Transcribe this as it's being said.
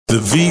The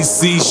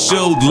VC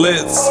Show,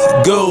 let's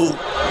go.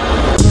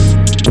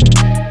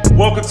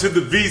 Welcome to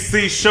the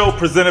VC Show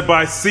presented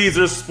by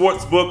Caesars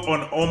Sportsbook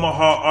on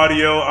Omaha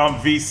Audio.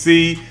 I'm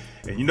VC,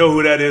 and you know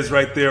who that is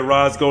right there,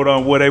 Roz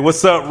Godon Wood. Hey,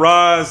 what's up,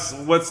 Roz?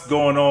 What's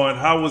going on?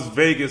 How was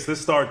Vegas? Let's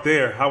start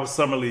there. How was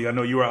Summer League? I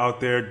know you were out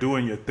there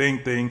doing your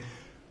thing.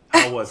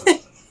 How was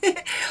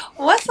it?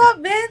 What's up,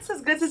 Vince?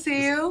 It's good to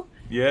see you.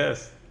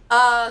 Yes.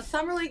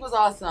 Summer League was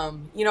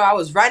awesome. You know, I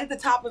was right at the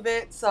top of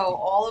it, so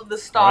all of the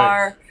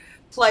star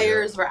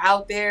players were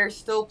out there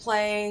still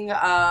playing.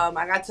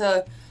 I got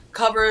to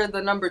cover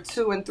the number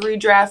 2 and 3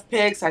 draft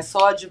picks. I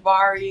saw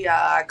Jabari.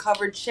 I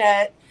covered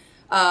Chet.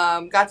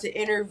 Got to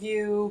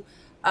interview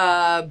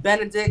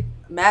Benedict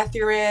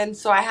Mathurin.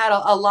 So I had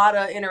a lot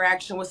of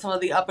interaction with some of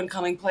the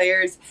up-and-coming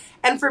players.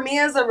 And for me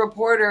as a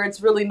reporter,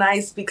 it's really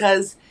nice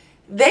because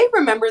they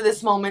remember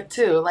this moment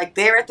too. Like,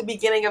 they're at the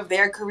beginning of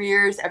their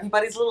careers.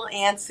 Everybody's a little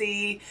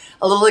antsy,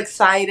 a little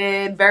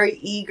excited, very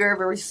eager,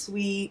 very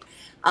sweet.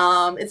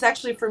 It's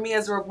actually, for me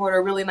as a reporter,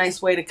 a really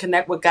nice way to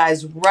connect with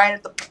guys right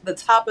at the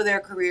top of their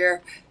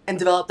career and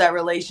develop that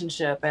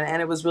relationship.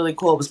 And it was really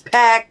cool. It was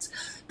packed.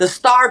 The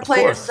star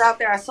players was out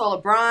there. I saw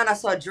LeBron. I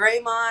saw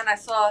Draymond. I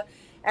saw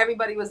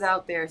everybody was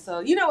out there. So,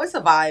 you know, it's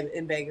a vibe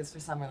in Vegas for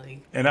Summer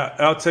League. And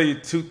I'll tell you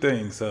two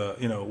things. I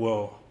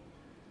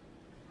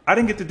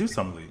didn't get to do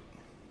Summer League.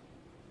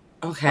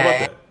 Okay. How about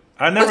that?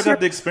 I never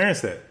got to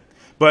experience that.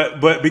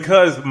 But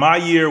because my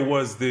year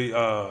was the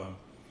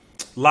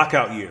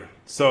lockout year.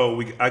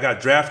 So I got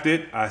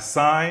drafted, I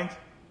signed,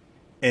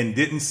 and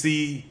didn't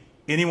see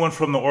anyone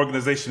from the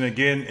organization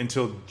again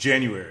until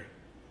January.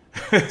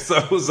 So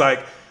it was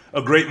like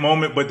a great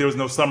moment, but there was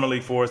no summer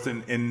league for us.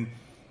 And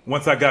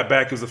once I got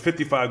back, it was a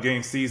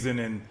 55-game season,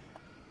 and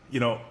you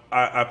know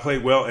I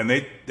played well. And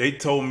they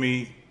told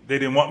me they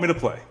didn't want me to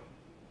play.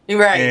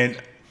 Right.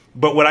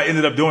 But what I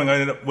ended up doing,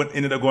 I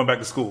ended up going back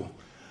to school.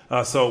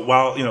 So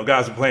while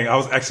guys were playing, I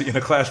was actually in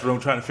the classroom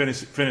trying to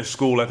finish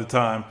school at the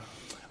time.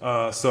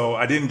 So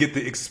I didn't get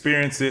to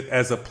experience it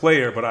as a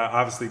player, but I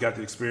obviously got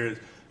to experience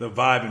the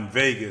vibe in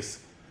Vegas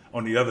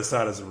on the other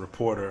side as a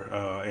reporter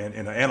and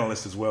an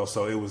analyst as well.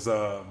 So it was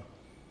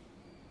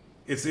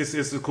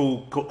it's a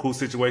cool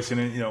situation.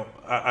 And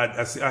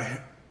I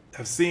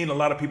have seen a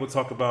lot of people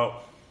talk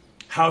about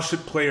how should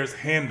players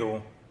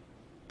handle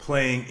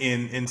playing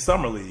in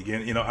summer league,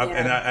 and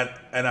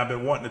I've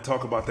been wanting to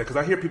talk about that because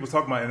I hear people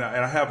talk about it, and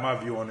I have my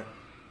view on it.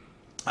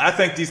 I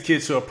think these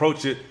kids should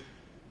approach it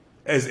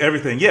as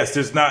everything. Yes,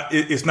 it's not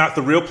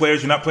the real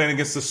players. You're not playing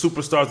against the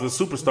superstars of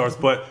the superstars,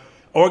 but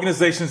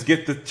organizations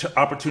get the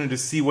opportunity to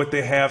see what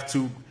they have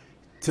to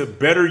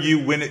better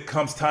you when it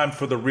comes time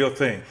for the real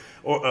thing.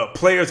 Or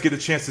players get a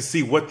chance to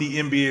see what the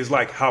NBA is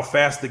like, how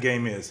fast the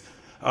game is,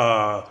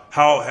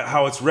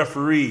 how it's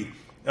refereed.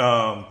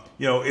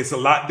 It's a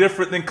lot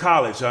different than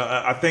college.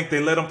 I think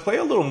they let them play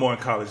a little more in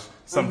college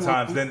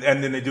sometimes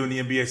than they do in the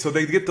NBA. So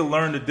they get to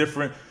learn the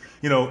different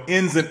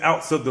ins and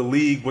outs of the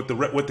league, what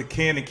the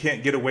can and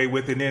can't get away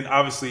with, and then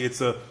obviously it's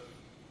a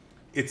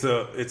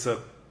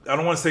I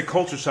don't want to say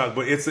culture shock,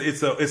 but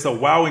it's a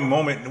wowing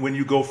moment when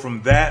you go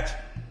from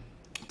that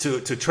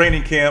to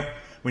training camp,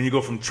 when you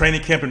go from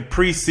training camp and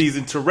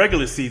preseason to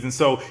regular season.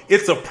 So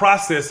it's a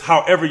process,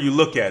 however you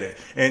look at it.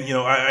 And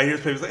I hear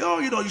people say,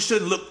 you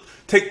shouldn't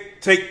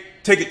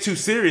take it too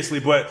seriously,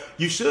 but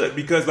you should,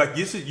 because like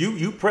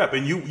you prep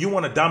and you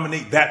want to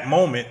dominate that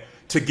moment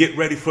to get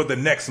ready for the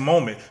next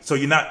moment. So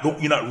you're not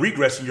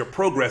regressing, you're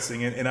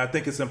progressing. And I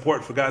think it's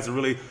important for guys to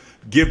really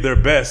give their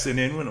best. And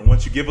then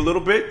once you give a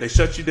little bit, they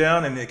shut you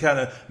down, and they kind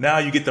of, now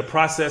you get to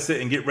process it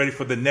and get ready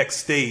for the next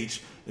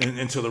stage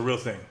into the real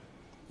thing.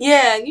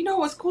 Yeah, and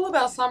what's cool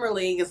about Summer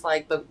League is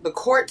like the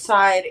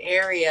courtside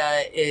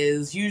area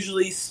is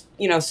usually,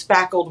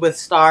 spackled with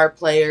star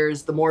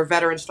players, the more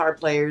veteran star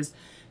players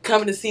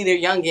coming to see their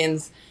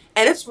youngins.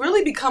 And it's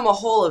really become a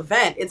whole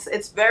event.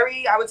 It's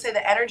very, I would say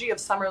the energy of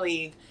Summer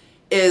League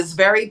is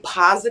very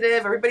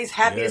positive. Everybody's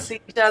happy to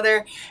see each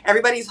other.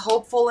 Everybody's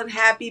hopeful and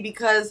happy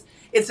because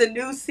it's a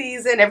new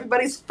season.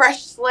 Everybody's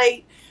fresh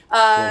slate.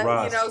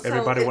 Ross,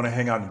 everybody want to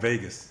hang out in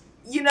Vegas.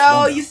 You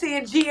see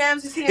in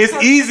GMs, you see in it's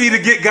easy to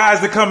get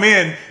guys to come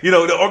in.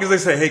 The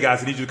organization say, "Hey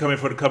guys, I need you to come in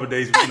for a couple of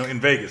days, in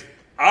Vegas."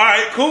 All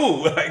right,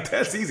 cool. Like,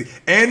 that's easy.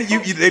 And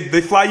they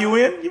fly you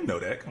in. You know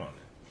that. Come on.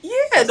 Yeah,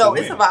 it's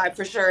a vibe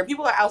for sure.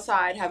 People are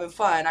outside having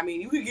fun. I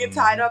mean, you could get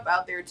tied up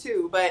out there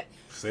too, but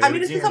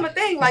it's become a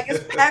thing. Like,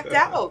 it's packed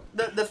out.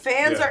 The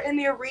fans are in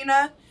the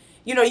arena.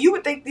 You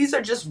would think these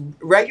are just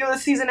regular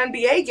season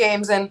NBA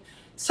games, and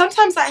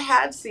sometimes I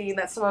have seen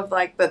that some of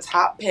like the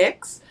top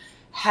picks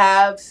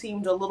have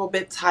seemed a little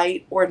bit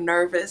tight or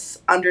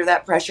nervous under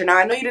that pressure. Now,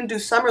 I know you didn't do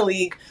Summer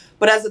League,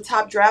 but as a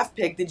top draft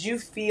pick, did you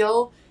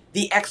feel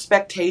the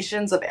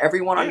expectations of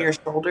everyone on your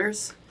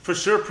shoulders? For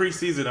sure,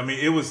 preseason. I mean,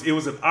 it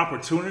was an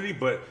opportunity,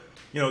 but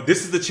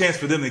this is the chance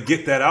for them to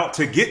get that out,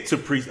 to get to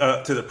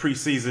the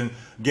preseason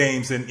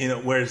games, and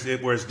where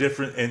it's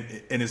different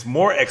and it's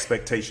more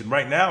expectation.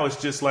 Right now,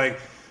 it's just like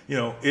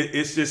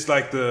it's just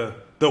like the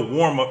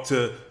warm up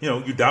to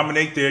you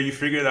dominate there, you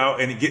figure it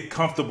out and get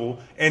comfortable,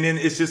 and then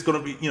it's just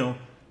going to be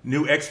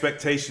new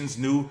expectations,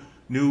 new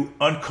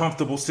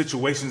uncomfortable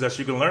situations that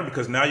you're going to learn,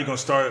 because now you're going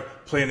to start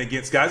playing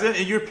against guys,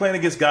 and you're playing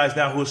against guys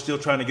now who are still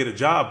trying to get a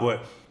job,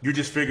 but you're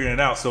just figuring it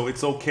out. So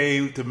it's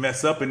okay to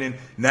mess up, and then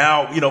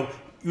now,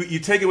 you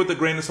take it with a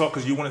grain of salt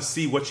because you want to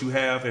see what you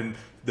have, and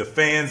the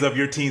fans of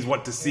your teams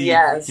want to see,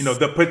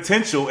 the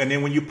potential. And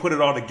then when you put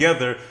it all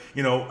together,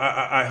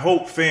 I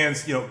hope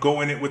fans,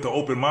 go in it with an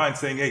open mind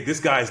saying, hey, this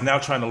guy is now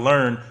trying to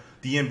learn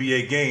the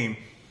NBA game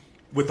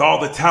with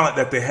all the talent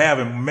that they have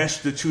and mesh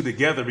the two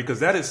together, because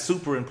that is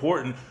super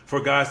important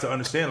for guys to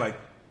understand. Like,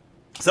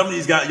 some of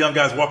these young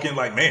guys walk in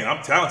like, man,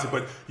 I'm talented,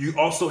 but you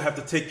also have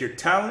to take your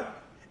talent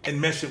and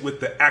mesh it with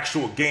the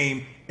actual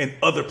game and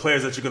other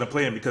players that you're going to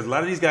play in, because a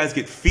lot of these guys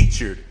get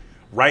featured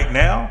right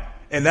now,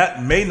 and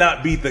that may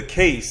not be the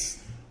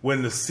case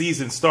when the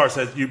season starts.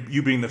 As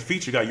you being the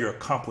feature guy, you're a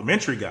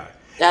complimentary guy.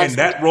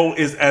 That role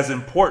is as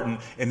important,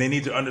 and they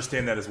need to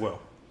understand that as well.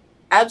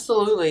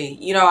 Absolutely.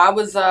 I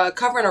was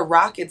covering a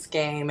Rockets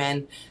game,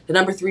 and the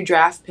number 3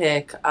 draft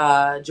pick,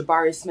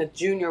 Jabari Smith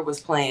Jr. was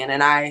playing.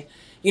 And I,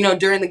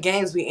 during the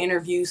games, we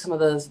interview some of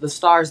the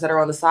stars that are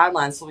on the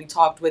sidelines. So we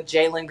talked with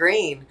Jalen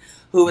Green,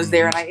 who was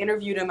there, and I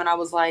interviewed him, and I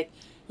was like,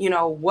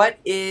 what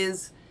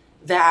is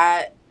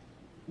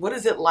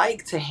it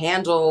like to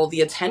handle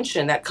the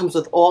attention that comes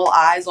with all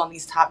eyes on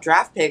these top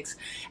draft picks?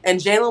 And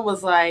Jalen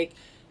was like,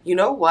 you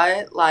know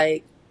what?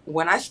 Like,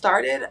 when I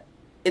started,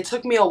 it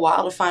took me a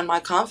while to find my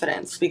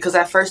confidence, because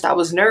at first I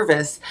was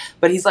nervous.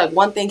 But he's like,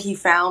 one thing he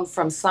found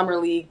from summer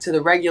league to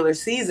the regular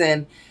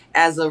season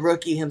as a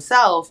rookie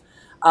himself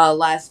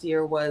last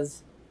year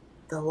was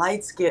the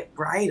lights get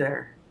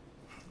brighter.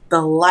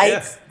 The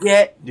lights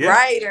get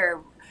brighter.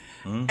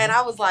 Mm-hmm. And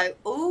I was like,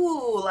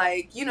 ooh,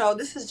 like,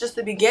 this is just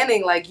the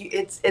beginning. Like,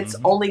 it's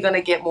only going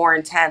to get more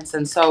intense.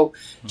 And so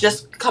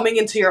just coming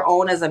into your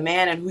own as a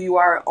man and who you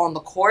are on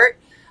the court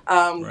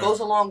goes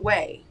a long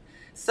way.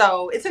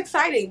 So it's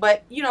exciting.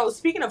 But,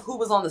 speaking of who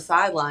was on the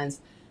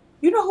sidelines,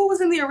 who was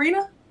in the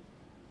arena?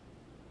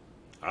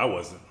 I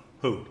wasn't.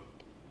 Who?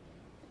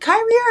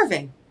 Kyrie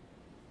Irving.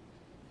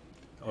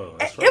 Oh,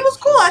 that's right. It was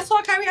cool. I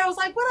saw Kyrie. I was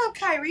like, what up,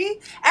 Kyrie?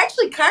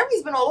 Actually,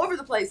 Kyrie's been all over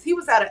the place. He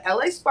was at an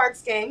LA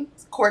Sparks game,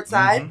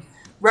 courtside,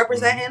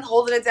 representing,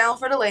 holding it down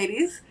for the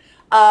ladies.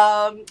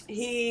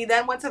 He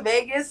then went to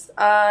Vegas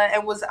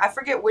and I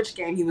forget which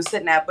game he was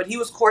sitting at, but he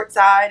was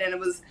courtside, and it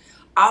was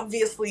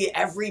obviously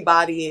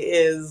everybody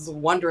is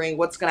wondering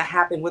what's going to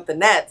happen with the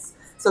Nets.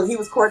 So he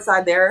was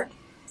courtside there.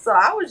 So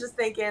I was just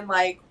thinking,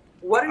 like,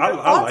 what are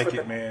your thoughts? I like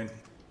it, man.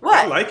 What?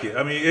 I like it.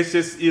 I mean, it's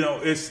just,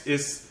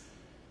 it's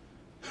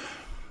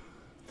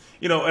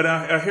and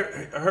I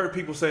heard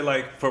people say,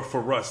 like, for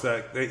Russ,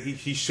 that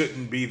he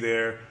shouldn't be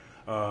there.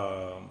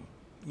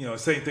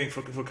 Same thing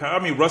for Kyrie. I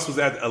mean, Russ was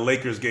at a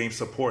Lakers game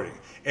supporting,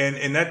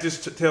 and that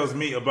just tells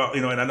me about,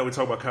 and I know we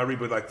talk about Kyrie,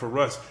 but like for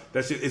Russ,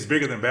 it's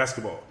bigger than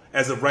basketball.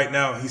 As of right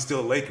now, he's still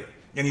a Laker,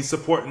 and he's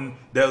supporting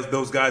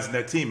those guys in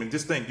that team. And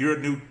just think, you're a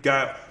new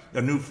guy,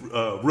 a new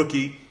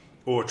rookie,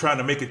 or trying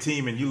to make a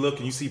team, and you look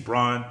and you see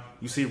Bron,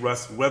 you see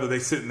Russ, whether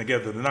they're sitting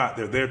together or not,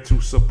 they're there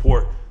to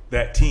support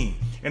that team.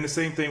 And the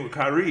same thing with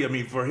Kyrie. I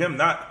mean, for him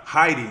not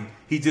hiding,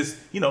 he just,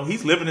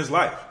 he's living his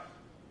life.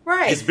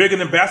 Right. It's bigger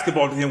than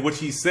basketball to him, which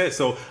he said.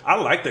 So I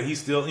like that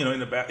he's still, in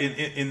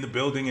the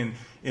building.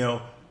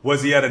 And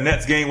was he at a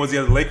Nets game? Was he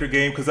at a Laker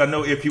game? Because I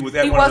know if he was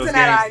at one of those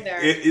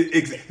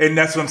games, and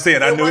that's what I'm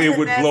saying. I know it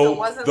would blow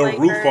the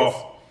roof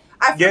off.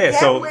 I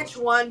forget which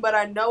one, but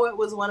I know it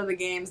was one of the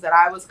games that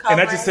I was covering.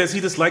 And that just says he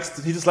just likes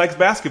basketball. He just likes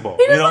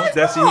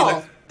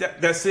football.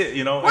 That's it.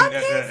 And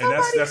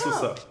that's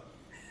what's up.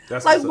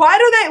 That's like, why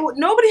do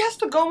nobody has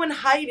to go in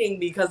hiding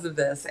because of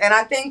this? And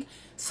I think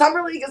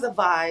Summer League is a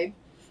vibe.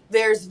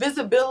 There's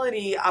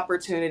visibility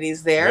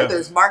opportunities there. Yeah.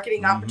 There's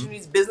marketing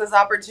opportunities, business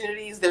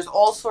opportunities. There's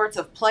all sorts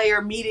of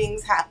player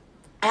meetings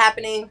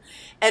happening,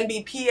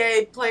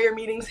 NBPA player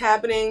meetings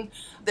happening.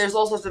 There's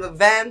all sorts of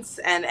events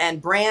and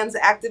brands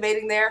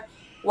activating there.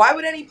 Why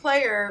would any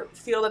player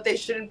feel that they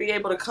shouldn't be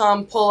able to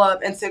come, pull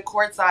up, and sit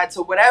courtside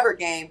to whatever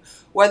game,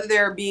 whether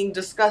they're being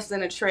discussed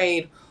in a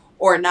trade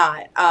or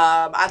not?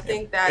 I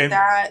think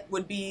that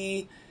would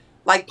be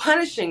like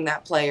punishing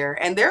that player,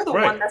 and they're the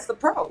one that's the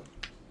pro.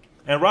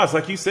 And Roz,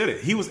 like you said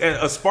it, he was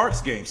at a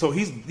Sparks game. So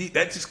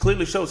that just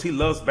clearly shows he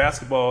loves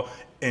basketball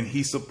and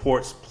he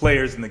supports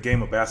players in the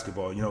game of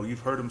basketball. You've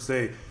heard him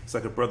say it's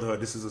like a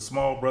brotherhood. This is a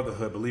small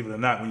brotherhood, believe it or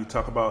not, when you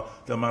talk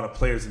about the amount of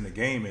players in the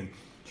game. And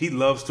he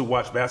loves to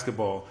watch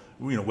basketball,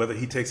 whether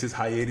he takes his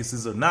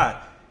hiatuses or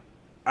not.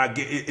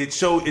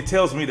 It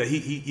tells me that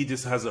he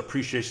just has an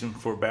appreciation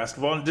for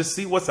basketball and just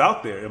see what's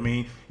out there. I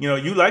mean,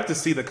 you like to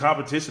see the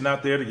competition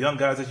out there, the young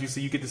guys that you see,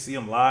 you get to see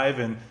them live,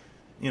 and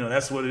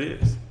that's what it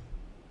is.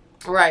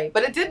 Right,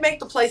 but it did make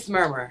the place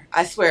murmur.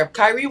 I swear,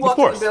 Kyrie Of walked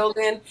in the course.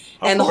 building, Of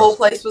and the whole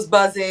course. place was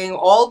buzzing.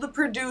 All the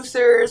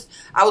producers,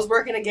 I was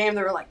working a game.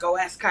 They were like, "Go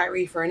ask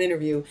Kyrie for an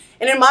interview."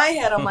 And in my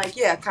head, I'm like,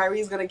 "Yeah,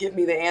 Kyrie's gonna give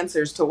me the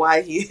answers to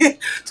why he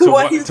to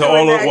what he's To doing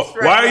all next of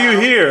why right are you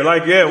now." here?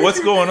 Like, yeah, what's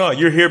going on?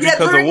 You're here Yeah,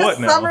 because of during a what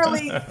now? summer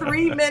league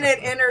 3-minute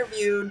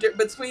interview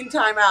between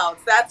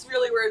timeouts. That's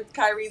really where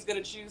Kyrie's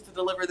gonna choose to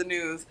deliver the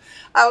news.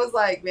 I was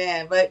like,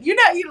 man, but you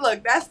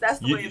look. That's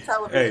the way of Hey,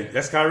 television.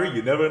 that's Kyrie.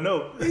 You never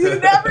know. You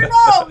never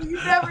know. You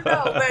never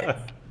know.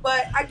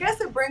 But I guess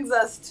it brings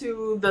us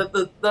to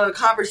the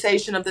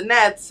conversation of the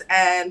Nets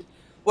and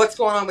what's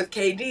going on with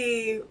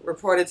KD.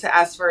 Reported to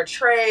ask for a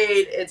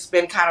trade. It's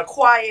been kind of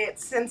quiet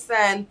since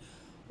then.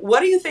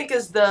 What do you think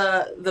is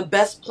the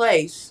best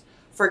place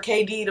for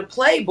KD to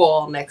play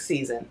ball next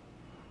season?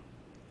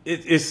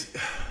 It's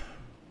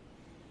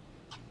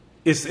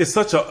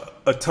such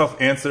a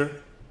tough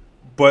answer.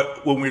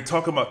 But when we're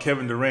talking about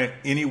Kevin Durant,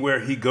 anywhere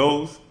he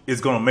goes is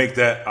going to make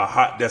that a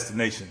hot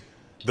destination,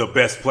 the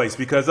best place.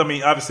 Because, I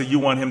mean, obviously you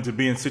want him to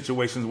be in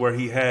situations where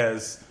he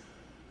has,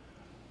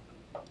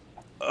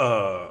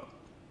 a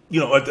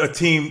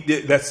team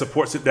that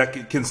supports it,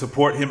 that can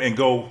support him and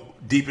go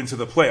deep into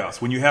the playoffs.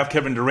 When you have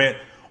Kevin Durant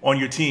on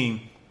your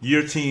team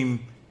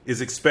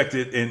is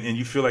expected and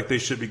you feel like they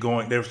should be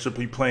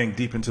playing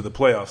deep into the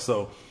playoffs.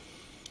 So,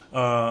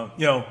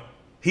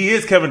 he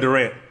is Kevin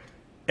Durant.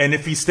 And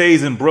if he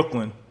stays in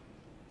Brooklyn,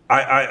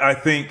 I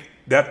think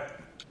that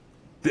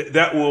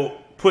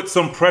will put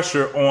some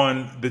pressure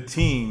on the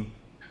team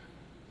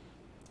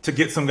to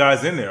get some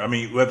guys in there. I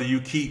mean, whether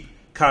you keep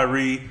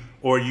Kyrie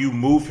or you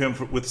move him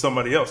with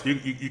somebody else,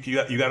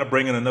 you got to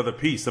bring in another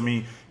piece. I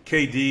mean,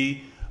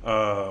 KD,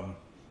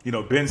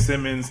 Ben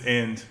Simmons,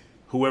 and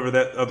whoever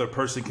that other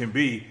person can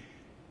be,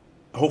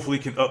 hopefully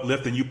can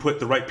uplift, and you put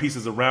the right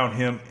pieces around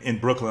him in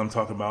Brooklyn. I'm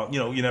talking about.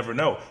 You never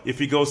know if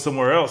he goes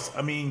somewhere else.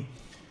 I mean.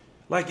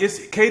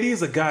 KD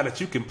is a guy that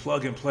you can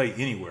plug and play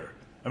anywhere.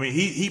 I mean,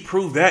 he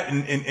proved that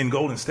in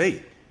Golden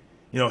State.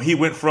 He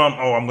went from,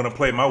 I'm going to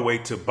play my way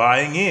to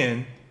buying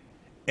in,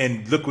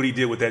 and look what he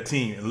did with that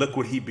team, and look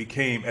what he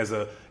became as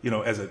a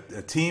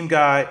team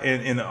guy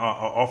and an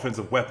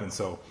offensive weapon.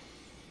 So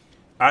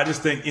I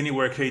just think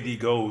anywhere KD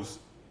goes,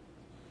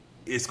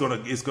 it's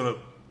gonna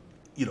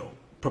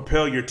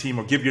propel your team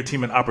or give your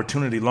team an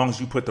opportunity as long as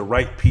you put the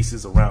right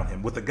pieces around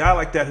him. With a guy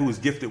like that who is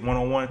gifted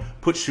one-on-one,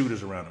 put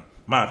shooters around him.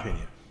 My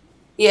opinion.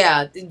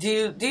 Yeah.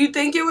 Do you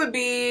think it would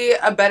be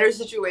a better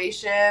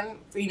situation?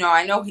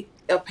 I know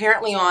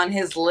apparently on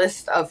his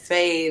list of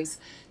faves,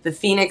 the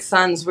Phoenix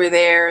Suns were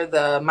there,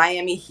 the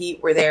Miami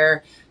Heat were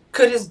there.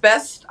 Could his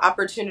best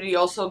opportunity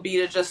also be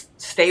to just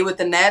stay with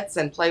the Nets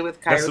and play with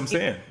Kyrie? That's what I'm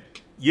saying.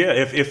 Yeah,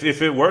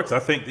 if it works, I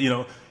think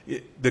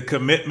the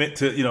commitment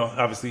to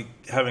obviously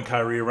having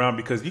Kyrie around,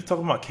 because you're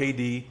talking about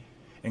KD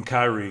and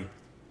Kyrie.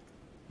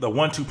 The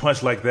 1-2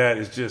 punch like that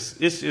is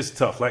just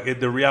tough.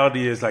 The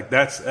reality is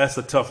that's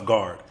a tough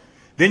guard.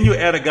 Then you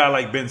add a guy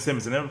like Ben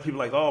Simmons, and then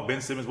people are like, oh, Ben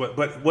Simmons.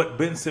 But what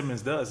Ben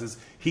Simmons does is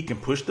he can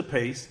push the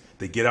pace.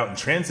 They get out and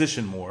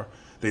transition more.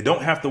 They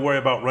don't have to worry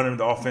about running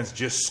the offense,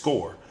 just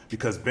score,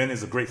 because Ben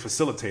is a great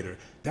facilitator.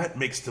 That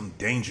makes them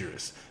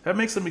dangerous. That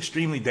makes them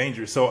extremely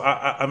dangerous. So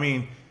I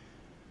mean,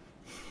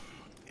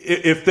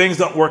 if things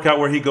don't work out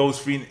where he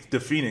goes to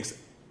Phoenix,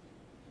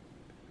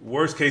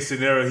 worst case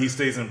scenario, he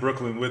stays in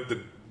Brooklyn with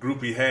the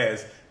group he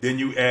has. Then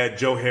you add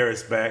Joe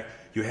Harris back.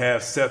 You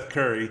have Seth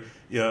Curry.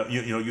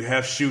 You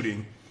have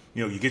shooting.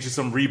 You get you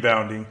some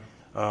rebounding.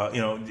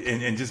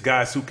 And just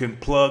guys who can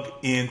plug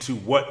into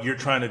what you're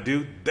trying to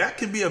do. That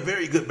can be a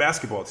very good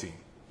basketball team.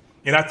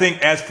 And I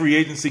think as free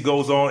agency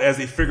goes on, as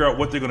they figure out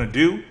what they're going to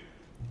do,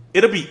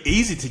 it'll be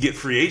easy to get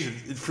free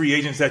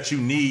agents that you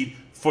need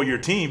for your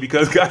team,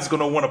 because guys are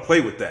going to want to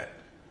play with that.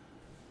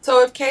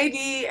 So if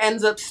KD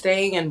ends up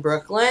staying in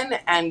Brooklyn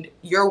and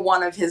you're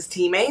one of his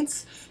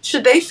teammates,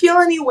 should they feel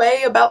any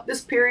way about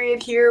this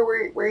period here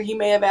where he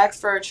may have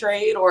asked for a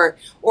trade, or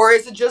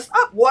is it just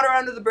water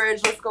under the bridge,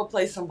 let's go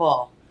play some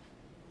ball?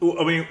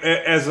 I mean,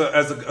 as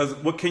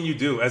what can you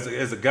do as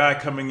a guy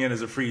coming in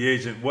as a free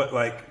agent?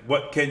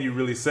 What can you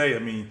really say? I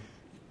mean,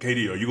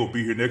 KD, are you gonna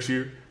be here next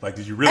year?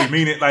 Did you really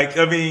mean it?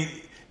 I mean,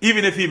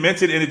 even if he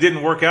meant it and it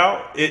didn't work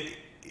out,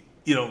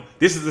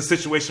 this is the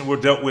situation we're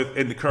dealt with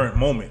in the current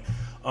moment.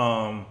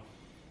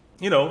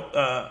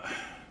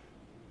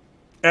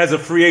 As a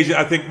free agent,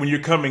 I think when you're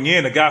coming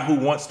in, a guy who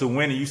wants to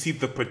win and you see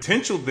the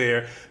potential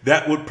there,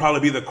 that would probably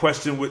be the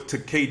question to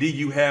KD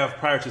you have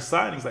prior to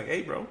signing. It's like,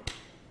 hey, bro,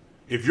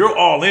 if you're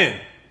all in,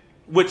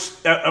 which,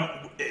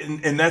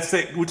 and that's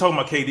it, we're talking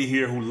about KD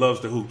here who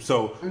loves the hoop.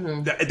 So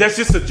that's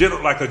just a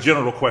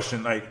general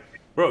question.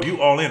 Bro, you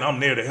all in,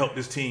 I'm there to help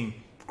this team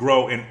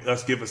grow and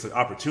give us an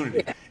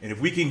opportunity. Yeah. And if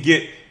we can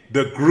get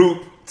the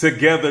group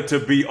together to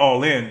be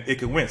all in, it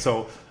can win.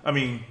 So, I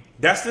mean,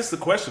 that's just the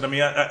question. I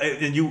mean,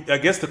 I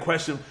guess that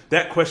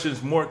question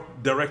is more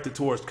directed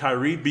towards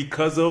Kyrie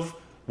because of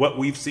what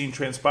we've seen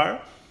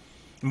transpire,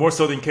 more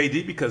so than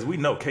KD, because we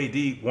know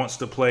KD wants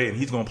to play and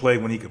he's going to play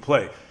when he can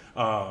play.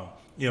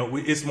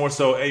 It's more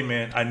so, hey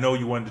man, I know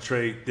you wanted to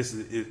trade. This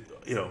is,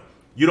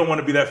 You don't want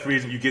to be that free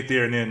agent. You get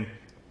there and then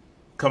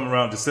come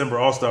around December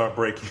All-Star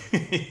break,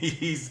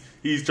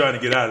 he's trying to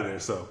get out of there.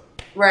 So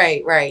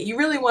right. You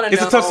really want to know.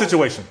 It's a tough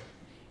situation.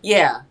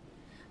 Yeah.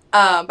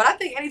 But I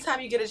think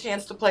anytime you get a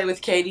chance to play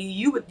with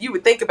KD, you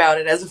would think about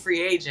it as a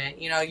free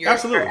agent. You know,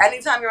 Absolutely.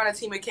 Anytime you're on a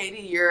team with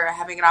KD, you're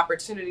having an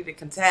opportunity to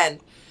contend.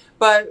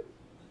 But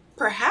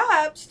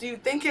perhaps, do you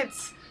think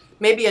it's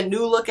maybe a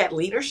new look at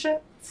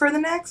leadership for the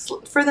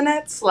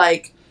Nets?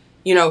 Like,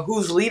 you know,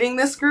 who's leading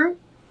this group?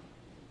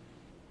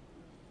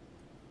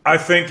 I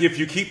think if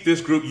you keep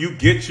this group, you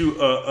get you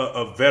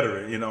a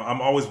veteran. You know, I'm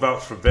always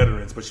vouched for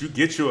veterans, but you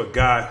get you a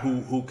guy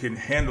who can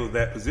handle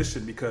that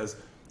position because,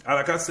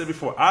 like I said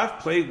before, I've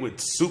played with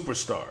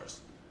superstars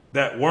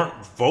that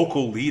weren't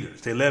vocal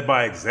leaders. They led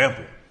by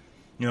example.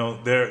 You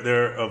know,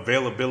 their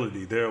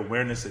availability, their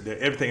awareness, their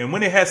everything. And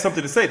when they had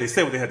something to say, they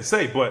said what they had to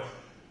say. But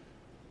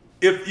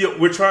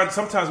if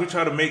sometimes we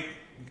try to make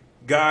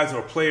guys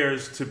or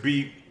players to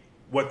be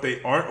what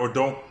they aren't or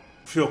don't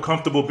feel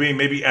comfortable being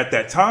maybe at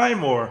that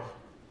time or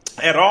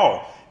at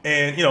all.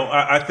 And, you know,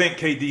 I think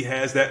KD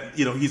has that.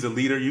 You know, he's a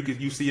leader.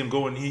 You see him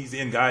going, he's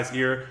in guys'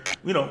 ear,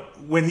 you know,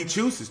 when he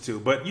chooses to.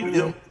 But, you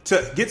know,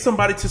 to get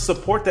somebody to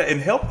support that and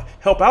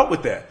help out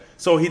with that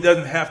so he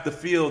doesn't have to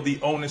feel the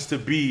onus to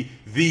be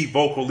the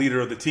vocal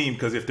leader of the team,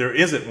 because if there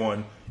isn't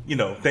one, you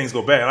know, things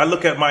go bad. I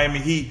look at Miami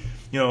Heat,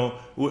 you know,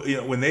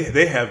 when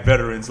they have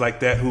veterans like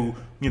that who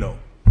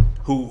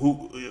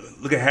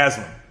look at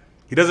Haslam.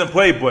 He doesn't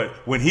play, but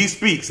when he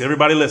speaks,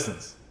 everybody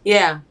listens.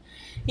 Yeah.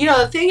 You know,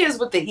 the thing is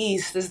with the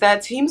East is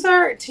that teams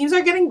are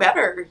getting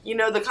better. You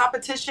know, the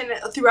competition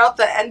throughout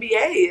the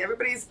NBA,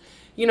 everybody's,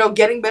 you know,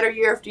 getting better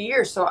year after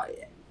year. So,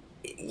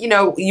 you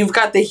know, you've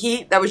got the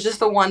Heat that was just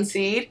the 1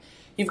 seed.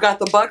 You've got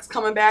the Bucks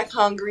coming back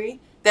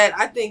hungry that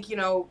I think, you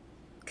know,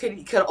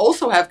 could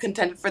also have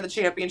contended for the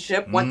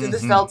championship. Went through the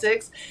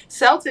Celtics.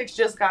 Celtics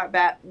just got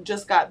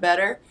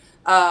better.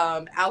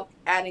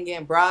 Adding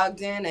in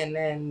Brogdon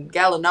and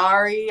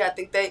Gallinari. I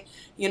think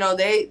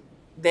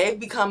they've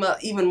become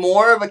even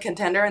more of a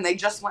contender, and they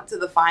just went to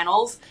the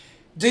finals.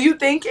 Do you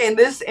think in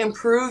this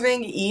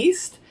improving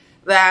East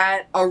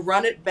that a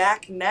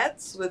run-it-back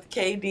Nets with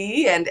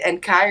KD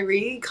and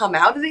Kyrie come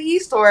out of the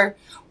East, or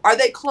are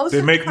they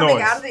closer to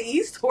coming out of the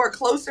East, or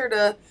closer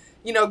to,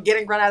 you know,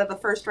 getting run out of the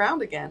first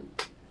round again?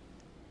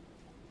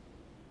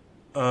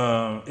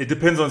 It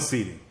depends on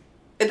seeding.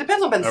 It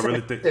depends on Ben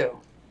Simmons, too.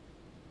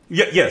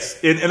 Yeah, yes,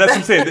 and that's what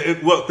I'm saying.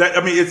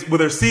 It's with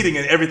their seeding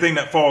and everything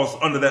that falls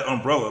under that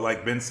umbrella,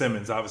 like Ben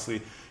Simmons,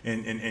 obviously,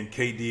 and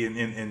KD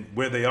and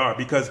where they are.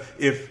 Because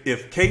if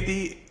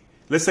KD,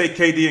 let's say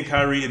KD and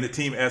Kyrie and the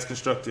team as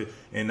constructed,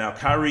 and now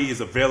Kyrie is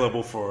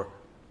available for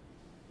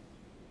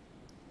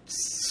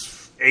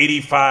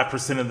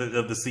 85%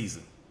 of the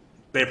season,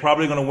 they're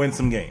probably going to win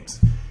some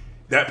games.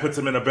 That puts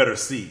them in a better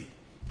seed.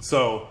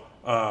 So,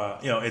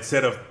 you know,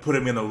 instead of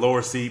putting them in a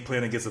lower seed,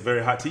 playing against a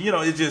very hot team, you know,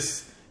 it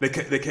just.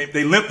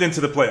 They limped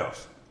into the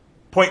playoffs,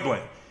 point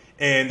blank,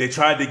 and they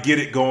tried to get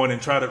it going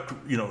and try to,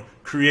 you know,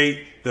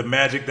 create the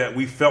magic that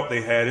we felt they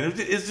had, and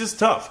it's just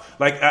tough.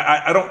 Like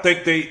I don't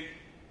think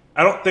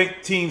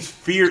teams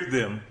feared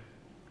them,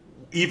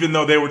 even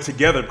though they were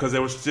together, because they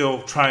were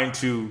still trying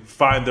to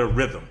find their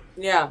rhythm.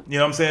 Yeah, you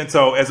know what I'm saying.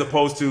 So as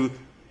opposed to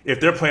if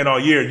they're playing all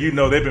year, you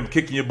know they've been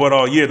kicking your butt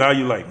all year. Now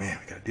you're like, man,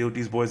 I got to deal with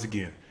these boys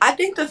again. I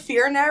think the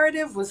fear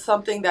narrative was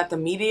something that the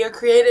media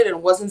created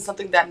and wasn't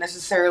something that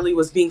necessarily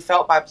was being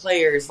felt by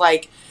players.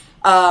 Like,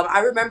 I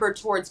remember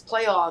towards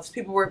playoffs,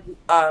 people were,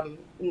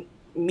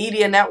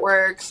 media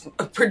networks,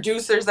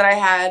 producers that I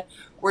had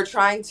were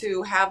trying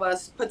to have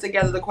us put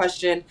together the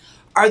question,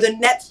 are the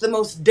Nets the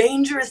most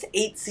dangerous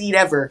 8 seed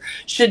ever?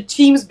 Should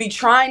teams be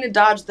trying to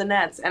dodge the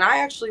Nets? And I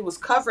actually was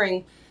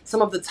covering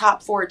some of the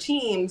top 4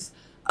 teams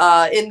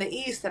in the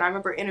East, and I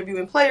remember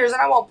interviewing players,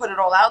 and I won't put it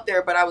all out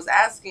there, but I was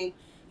asking,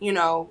 you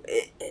know,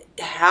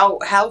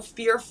 how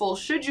fearful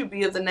should you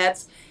be of the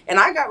Nets? And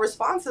I got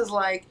responses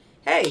like,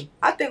 hey,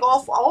 I think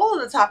all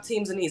of the top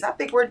teams in the East, I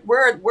think we're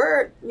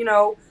you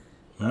know,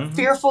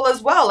 fearful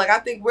as well. Like, I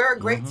think we're a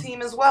great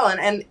team as well.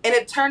 And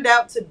it turned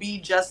out to be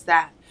just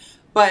that.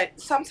 But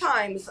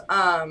sometimes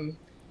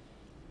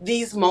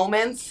these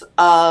moments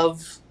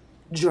of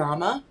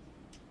drama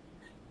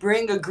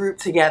bring a group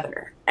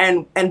together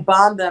and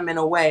bond them in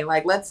a way.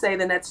 Like, let's say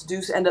the Nets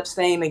do end up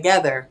staying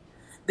together.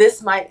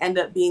 This might end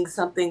up being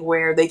something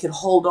where they could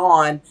hold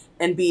on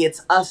and be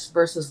it's us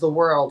versus the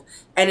world.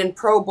 And in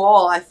pro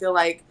ball, I feel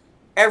like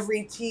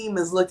every team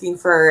is looking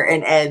for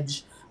an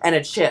edge and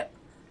a chip.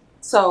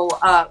 So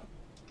I'm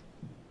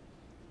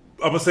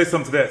going to say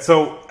something to that.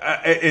 So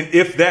and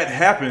if that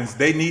happens,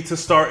 they need to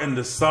start in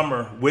the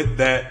summer with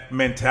that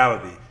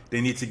mentality.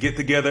 They need to get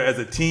together as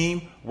a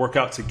team, work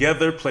out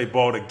together, play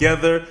ball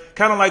together,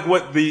 kind of like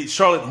what the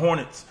Charlotte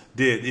Hornets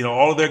did. You know,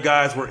 all of their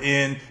guys were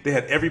in. They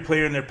had every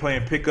player in there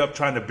playing pickup,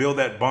 trying to build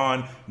that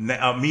bond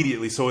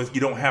immediately, so you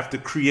don't have to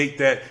create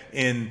that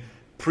in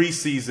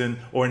preseason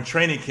or in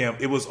training camp.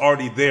 It was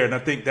already there, and I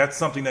think that's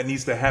something that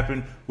needs to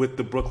happen with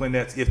the Brooklyn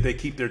Nets if they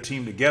keep their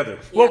team together.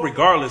 Well,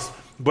 regardless,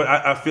 but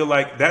I feel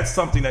like that's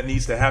something that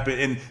needs to happen.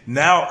 And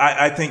now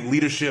I think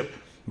leadership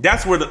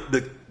That's where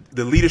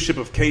the leadership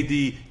of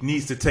KD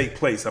needs to take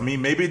place. I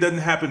mean, maybe it doesn't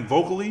happen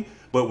vocally,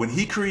 but when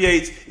he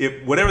creates,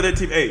 if whatever their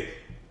team, hey,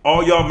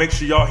 all y'all make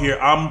sure y'all hear,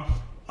 I'm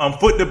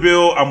footing the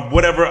bill, I'm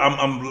whatever,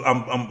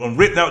 I'm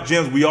written out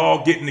gems, we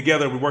all getting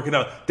together, we're working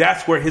out.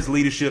 That's where his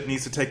leadership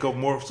needs to take over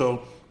more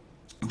so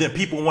than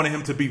people wanting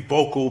him to be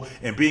vocal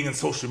and being in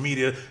social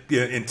media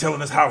and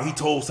telling us how he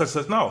told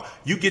such. No,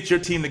 you get your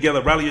team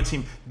together, rally your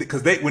team,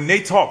 because when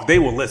they talk, they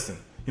will listen.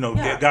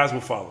 Guys will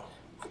follow.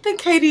 I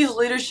think KD's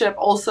leadership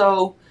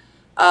also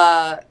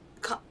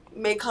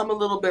may come a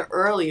little bit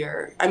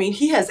earlier. I mean,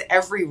 he has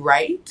every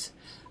right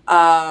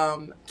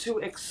to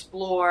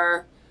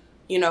explore,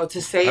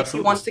 to say if he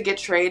wants to get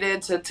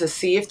traded, to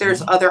see if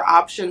there's other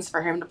options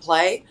for him to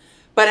play.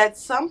 But at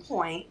some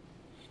point,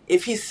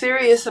 if he's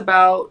serious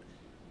about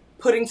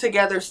putting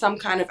together some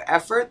kind of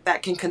effort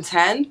that can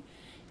contend,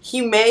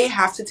 he may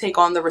have to take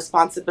on the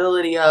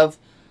responsibility of,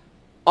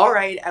 all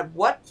right, at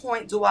what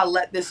point do I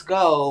let this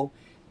go?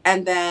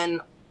 And then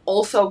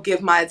also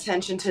give my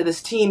attention to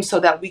this team so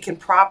that we can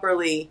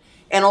properly,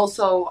 and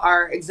also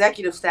our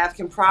executive staff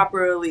can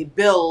properly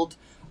build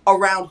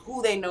around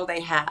who they know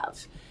they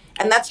have.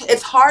 And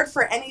it's hard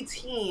for any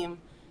team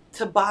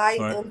to buy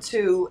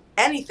into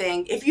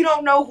anything if you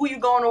don't know who you're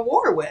going to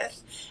war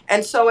with.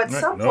 And so at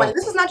some point,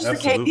 this is not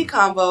just a KD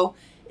convo,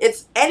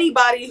 it's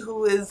anybody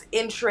who is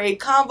in trade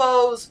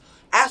convos,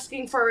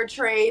 asking for a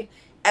trade.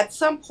 At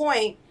some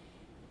point,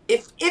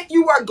 if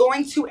you are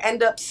going to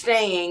end up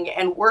staying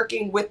and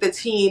working with the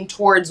team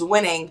towards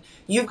winning,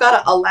 you've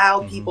got to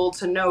allow people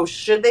to know,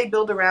 should they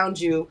build around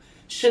you?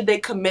 Should they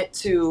commit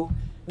to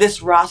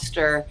this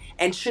roster?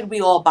 And should we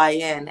all buy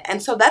in?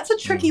 And so that's a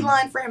tricky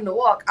line for him to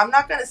walk. I'm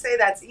not going to say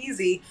that's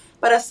easy,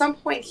 but at some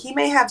point he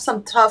may have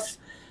some tough,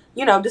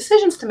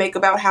 decisions to make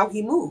about how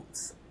he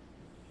moves.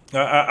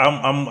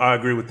 I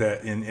agree with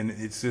that. And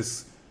it's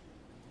just,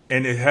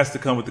 and it has to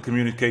come with the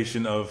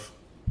communication of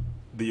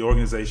the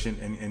organization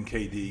and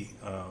KD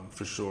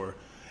for sure,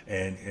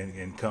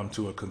 and come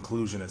to a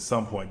conclusion at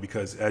some point,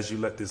 because as you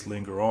let this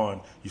linger on,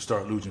 you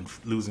start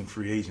losing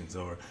free agents,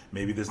 or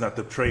maybe there's not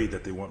the trade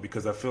that they want.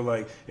 Because I feel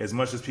like as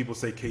much as people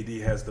say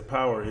KD has the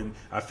power, and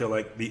I feel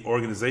like the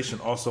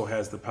organization also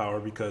has the power,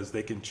 because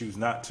they can choose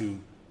not to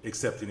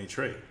accept any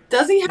trade.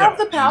 Does he have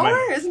the power?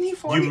 Isn't he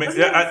 40?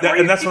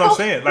 And that's what I'm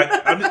saying. Like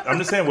I'm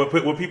just saying what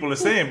people are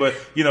saying, but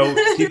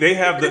they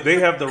have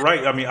the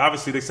right. I mean,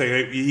 obviously they say,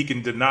 hey, he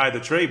can deny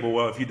the trade,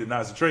 but if he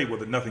denies the trade,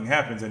 then nothing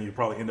happens, and you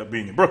probably end up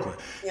being in Brooklyn.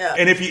 Yeah.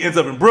 And if he ends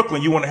up in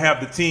Brooklyn, you want to have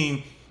the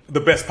team,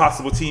 the best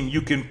possible team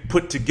you can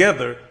put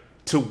together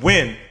to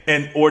win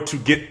or to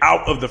get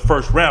out of the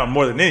first round.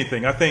 More than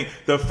anything, I think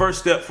the first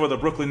step for the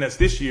Brooklyn Nets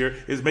this year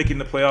is making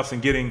the playoffs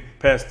and getting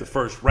past the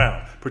first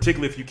round,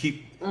 particularly if you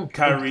keep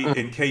Kyrie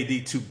and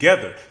KD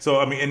together.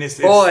 So I mean, and it's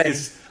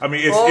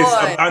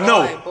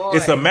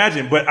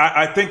imagined, but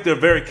I think they're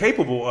very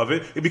capable of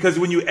it, because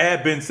when you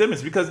add Ben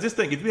Simmons, because just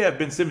think, if you have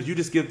Ben Simmons, you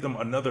just give them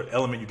another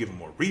element. You give them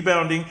more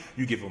rebounding.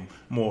 You give them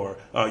more.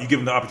 You give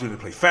them the opportunity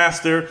to play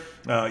faster.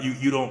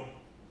 You don't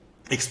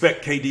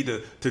expect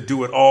KD to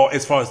do it all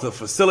as far as the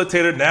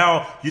facilitator.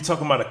 Now you're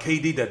talking about a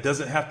KD that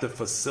doesn't have to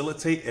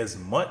facilitate as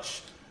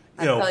much.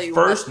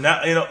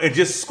 And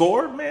just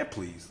score, man,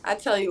 please. I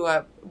tell you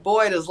what,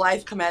 boy, does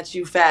life come at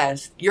you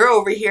fast. You're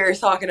over here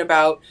talking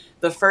about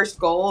the first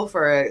goal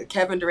for a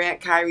Kevin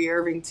Durant, Kyrie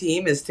Irving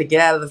team is to get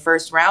out of the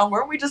first round.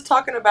 Weren't we just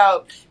talking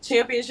about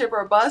championship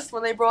or bust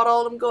when they brought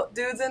all them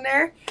dudes in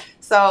there?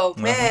 So,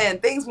 man,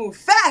 things move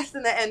fast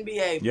in the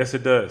NBA. Yes,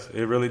 it does.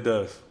 It really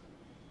does.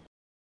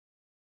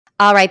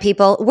 All right,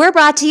 people, we're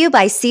brought to you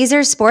by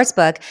Caesars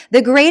Sportsbook,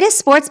 the greatest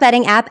sports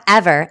betting app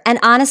ever, and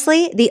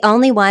honestly, the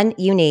only one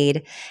you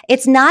need.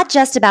 It's not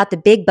just about the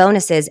big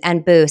bonuses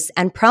and boosts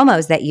and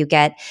promos that you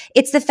get.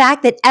 It's the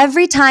fact that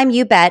every time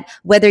you bet,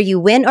 whether you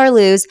win or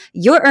lose,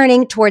 you're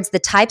earning towards the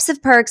types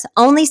of perks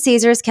only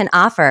Caesars can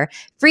offer: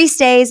 free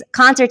stays,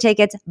 concert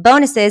tickets,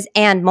 bonuses,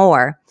 and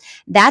more.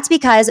 That's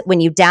because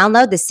when you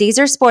download the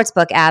Caesars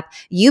Sportsbook app,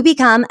 you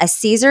become a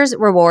Caesars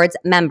Rewards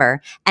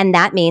member, and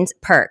that means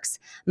perks.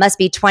 Must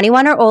be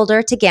 21 or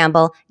older to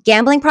gamble.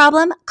 Gambling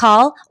problem?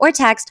 Call or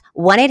text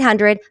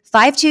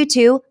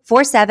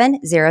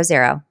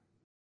 1-800-522-4700.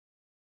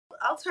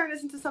 I'll turn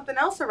this into something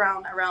else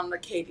around the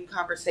KD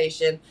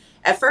conversation.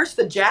 At first,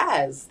 the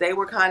Jazz, they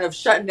were kind of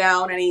shutting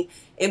down any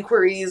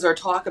inquiries or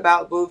talk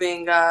about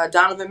moving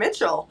Donovan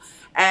Mitchell.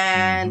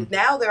 And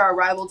now there are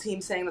rival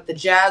teams saying that the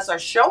Jazz are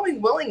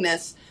showing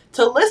willingness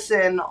to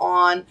listen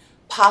on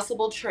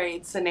possible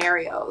trade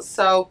scenarios.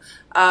 So,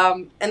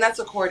 and that's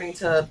according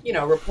to,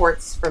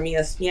 reports from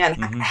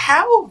ESPN.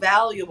 How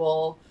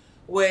valuable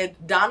would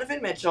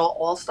Donovan Mitchell,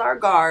 all-star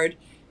guard,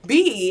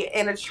 be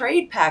in a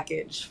trade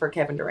package for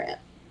Kevin Durant?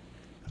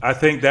 I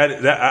think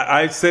that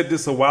I said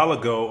this a while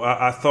ago.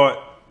 I thought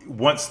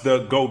once the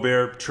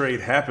Gobert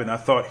trade happened, I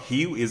thought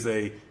he is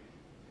a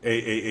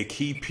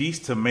key piece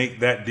to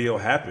make that deal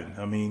happen.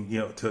 I mean, we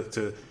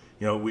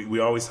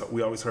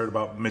always heard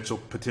about Mitchell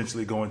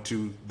potentially going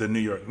to the New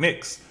York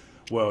Knicks.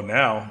 Well,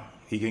 now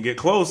he can get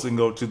close and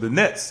go to the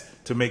Nets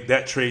to make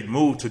that trade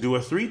move, to do a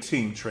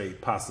 3-team trade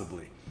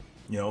possibly.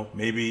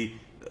 maybe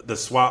the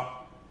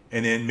swap,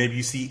 and then maybe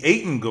you see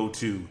Ayton go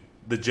to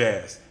the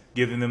Jazz,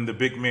 giving them the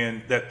big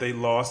man that they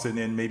lost, and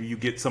then maybe you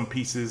get some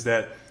pieces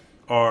that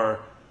are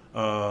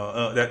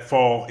that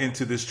fall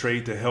into this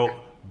trade to help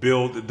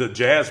build the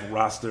Jazz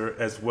roster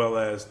as well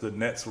as the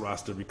Nets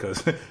roster,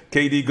 because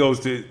KD goes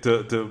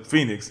to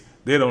Phoenix.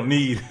 They don't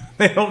need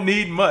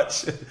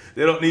much.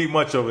 They don't need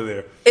much over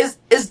there. Is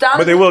Donovan,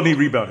 but they will need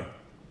rebounding.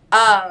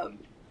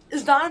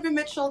 Is Donovan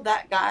Mitchell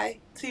that guy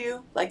to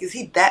you? Like, is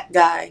he that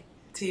guy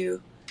to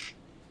you?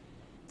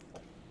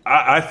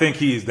 I think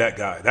he is that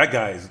guy. That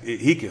guy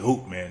he can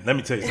hoop, man. Let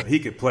me tell you something. He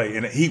can play,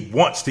 and he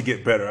wants to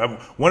get better.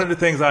 One of the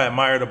things I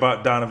admired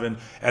about Donovan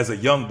as a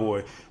young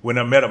boy when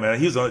I met him, man,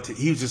 he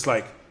was just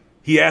like,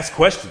 he asked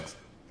questions.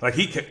 Like,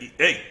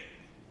 hey,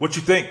 what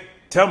you think?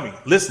 Tell me,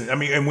 listen. I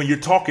mean, and when you're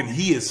talking,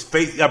 he is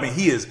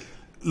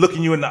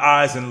looking you in the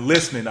eyes and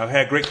listening. I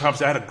had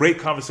a great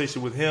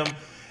conversation with him.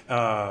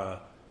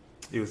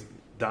 It was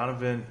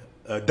Donovan,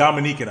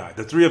 Dominique, and I.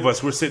 The three of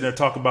us were sitting there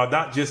talking about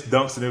not just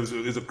dunks, and it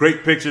was a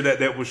great picture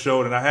that was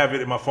showed, and I have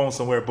it in my phone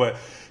somewhere. But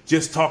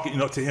just talking,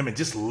 to him and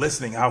just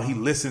listening, how he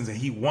listens and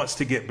he wants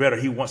to get better.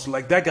 He wants to,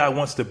 like, that guy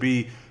wants to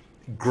be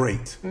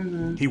great.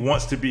 Mm-hmm. He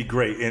wants to be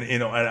great, and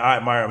and I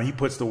admire him. He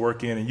puts the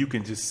work in, and you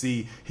can just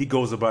see he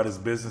goes about his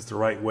business the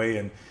right way.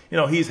 And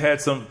he's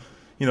had some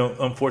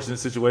unfortunate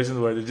situations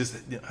where they just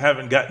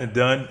haven't gotten it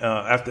done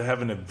after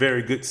having a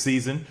very good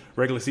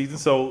regular season.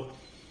 So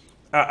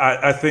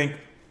I think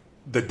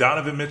the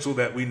Donovan Mitchell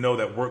that we know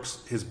that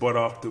works his butt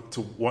off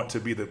to want to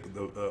be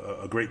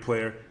a great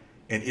player,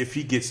 and if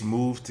he gets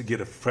moved to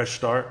get a fresh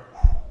start,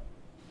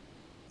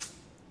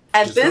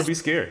 it's going to be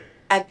scary.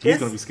 He's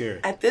going to be scary.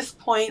 At this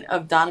point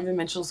of Donovan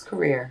Mitchell's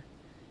career,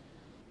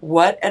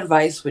 what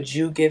advice would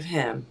you give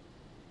him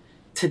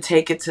to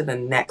take it to the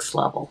next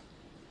level?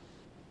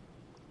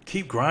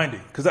 Keep grinding,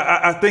 because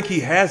I think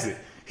he has it.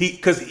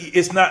 Because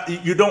it's not,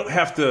 you don't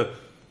have to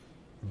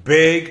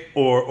beg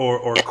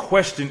or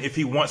question if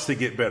he wants to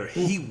get better.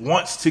 He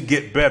wants to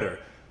get better.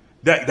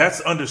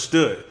 That's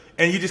understood,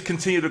 and you just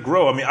continue to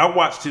grow. I mean, I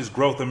watched his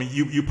growth. I mean,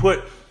 you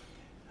put.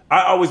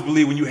 I always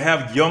believe when you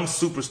have young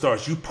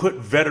superstars, you put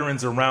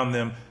veterans around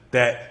them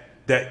that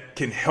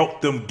can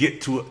help them get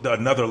to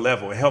another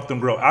level and help them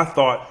grow. I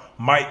thought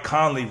Mike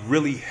Conley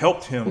really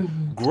helped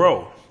him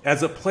grow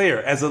as a player,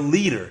 as a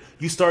leader.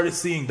 You started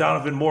seeing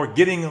Donovan Moore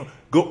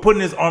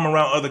putting his arm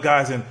around other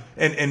guys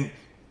and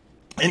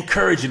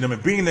encouraging them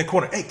and being in their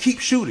corner. Hey, keep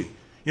shooting.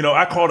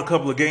 I called a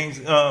couple of games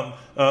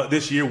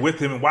this year with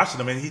him and watching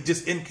them, and he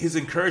just in his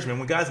encouragement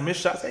when guys miss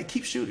shots, hey,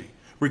 keep shooting.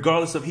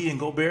 Regardless of he and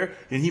Gobert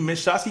and he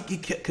missed shots, he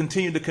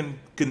continued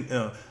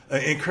to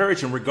encourage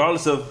him,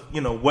 regardless of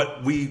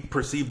what we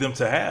perceive them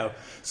to have.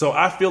 So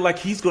I feel like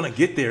he's going to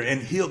get there, and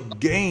he'll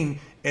gain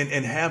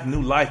and have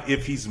new life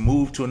if he's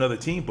moved to another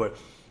team. But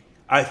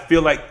I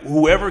feel like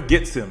whoever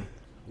gets him,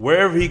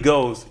 wherever he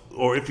goes,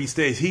 or if he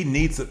stays, he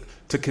needs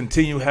to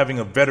continue having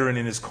a veteran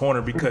in his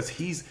corner, because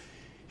he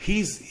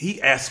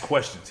asks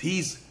questions.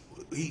 He's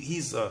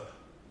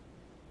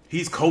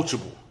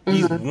coachable.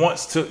 He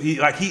wants to.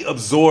 He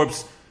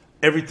absorbs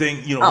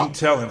everything you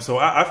tell him. So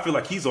I feel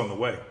like he's on the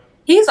way.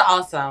 He's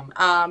awesome.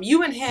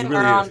 You and him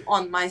really are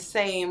on my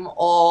same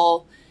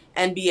all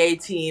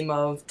NBA team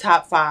of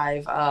top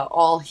 5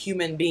 all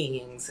human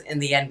beings in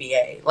the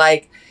NBA.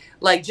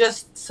 Like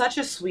just such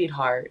a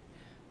sweetheart.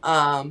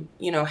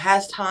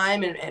 Has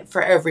time and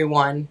for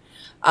everyone.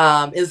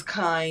 Is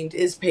kind,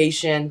 is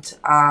patient,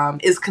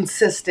 is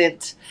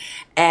consistent.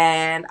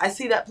 And I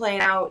see that playing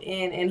out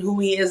in who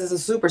he is as a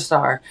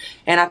superstar.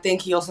 And I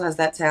think he also has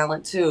that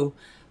talent too.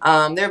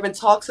 There have been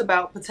talks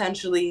about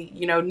potentially,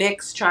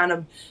 Knicks trying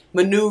to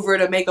maneuver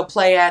to make a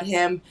play at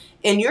him.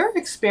 In your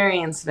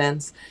experience,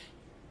 Vince,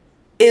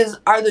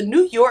 are the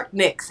New York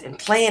Knicks and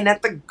playing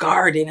at the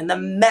Garden and the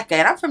Mecca,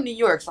 and I'm from New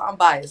York, so I'm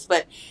biased,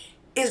 but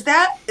is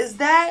that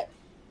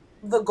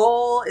the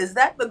goal? Is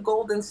that the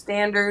golden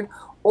standard?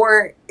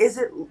 Or is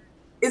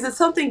it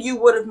something you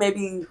would have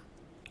maybe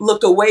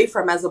looked away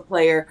from as a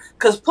player?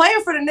 Because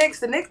playing for the Knicks,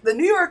 the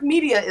New York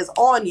media is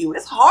on you.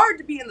 It's hard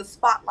to be in the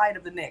spotlight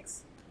of the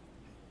Knicks.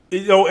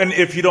 And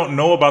if you don't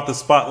know about the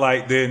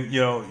spotlight, then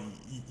you're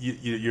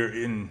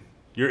in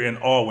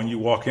awe when you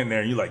walk in there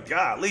and you're like,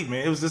 golly,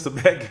 man, it was just a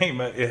bad game.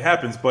 It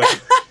happens, but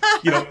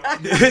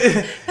I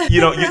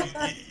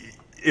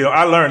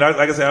learned.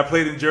 Like I said, I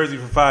played in Jersey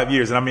for 5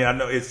 years, and I mean, I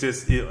know it's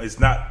just it's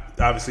not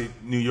obviously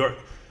New York.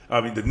 I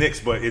mean, the Knicks,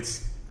 but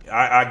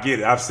I get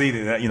it. I've seen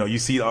it. You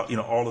see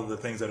all of the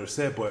things that are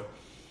said, but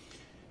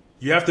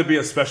you have to be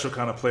a special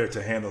kind of player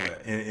to handle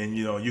that. And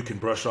you can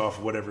brush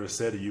off whatever is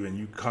said to you, and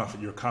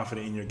you're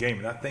confident in your game.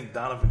 And I think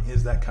Donovan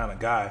is that kind of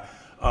guy.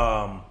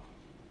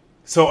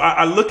 So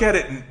I look at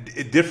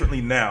it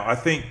differently now. I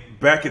think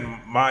back in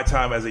my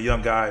time as a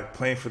young guy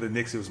playing for the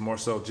Knicks, it was more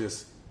so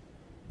just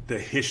the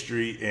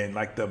history and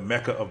like the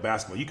mecca of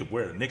basketball. You could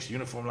wear a Knicks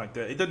uniform like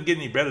that. It doesn't get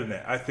any better than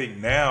that. I think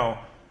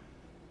now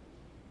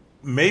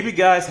maybe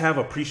guys have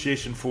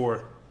appreciation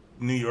for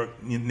New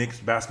York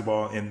Knicks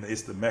basketball, and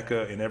it's the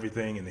mecca and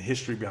everything and the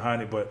history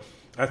behind it. But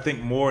I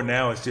think more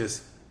now it's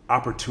just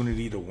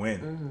opportunity to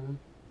win.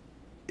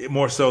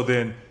 More so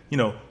than,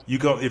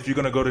 if you're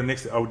going to go to the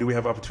Knicks, do we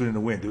have opportunity to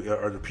win?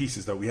 Are the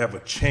pieces that we have a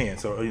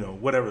chance, or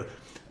whatever.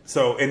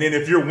 So, and then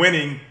if you're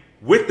winning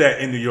with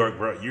that in New York,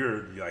 bro,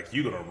 you're going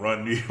to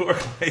run New York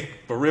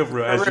for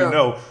real, as you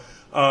know.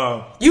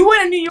 You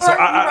win in New York, you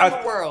run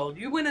the world.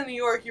 You win in New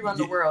York, you run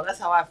the world. That's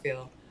how I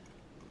feel.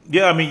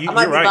 Yeah, I mean, you're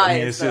right. Biased, I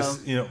mean, it's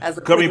just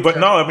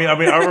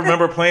I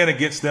remember playing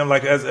against them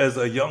like as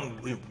a young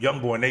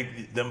boy,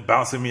 and them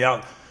bouncing me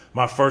out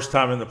my first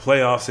time in the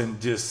playoffs, and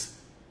just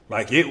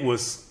like it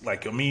was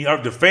like,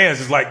 the fans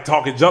just like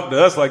talking junk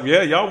to us, like,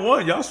 yeah, y'all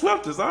won, y'all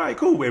swept us, all right,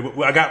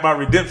 cool. I got my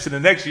redemption the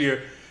next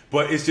year,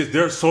 but it's just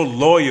they're so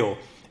loyal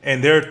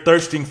and they're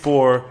thirsting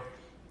for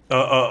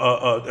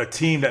a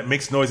team that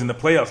makes noise in the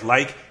playoffs,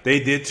 like they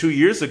did 2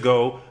 years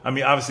ago. I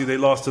mean, obviously they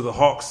lost to the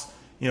Hawks.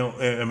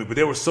 But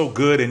they were so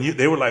good, and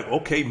they were like,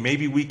 okay,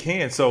 maybe we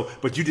can. So,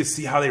 but you just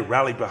see how they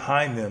rallied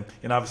behind them,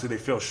 and obviously they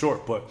fell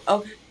short. But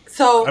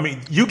so I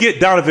mean, you get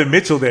Donovan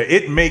Mitchell there,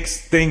 it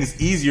makes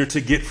things easier to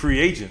get free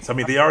agents. I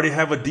mean, they already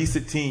have a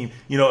decent team,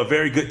 a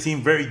very good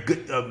team, very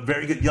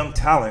good young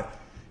talent.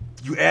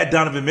 You add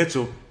Donovan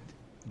Mitchell,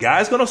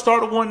 guys gonna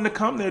start wanting to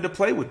come there to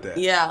play with that.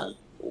 Yeah.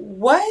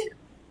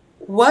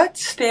 What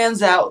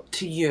stands out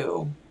to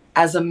you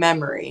as a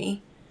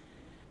memory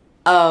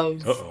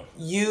of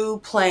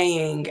you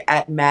playing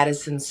at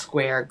Madison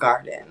Square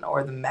Garden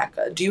or the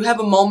Mecca? Do you have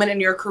a moment in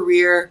your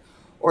career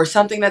or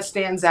something that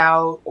stands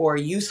out, or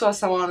you saw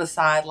someone on the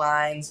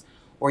sidelines,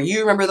 or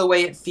you remember the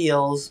way it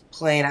feels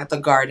playing at the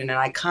Garden,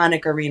 an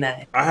iconic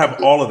arena? I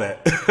have all of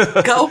that.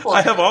 Go for it.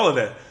 I have all of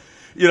that.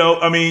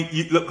 I'm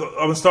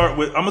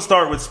gonna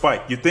start with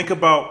Spike. You think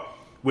about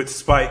with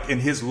Spike and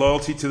his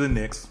loyalty to the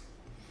Knicks,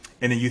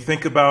 and then you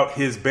think about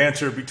his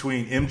banter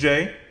between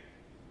MJ,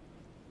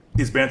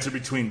 his banter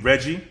between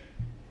Reggie,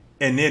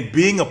 and then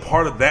being a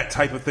part of that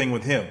type of thing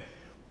with him,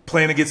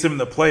 playing against him in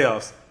the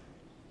playoffs,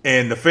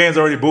 and the fans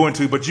already booing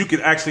to you, but you could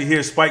actually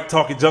hear Spike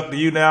talking junk to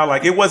you now.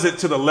 Like, it wasn't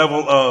to the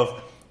level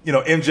of,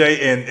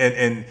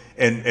 MJ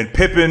and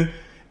Pippen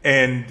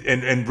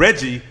and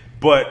Reggie,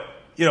 but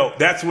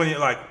that's when you're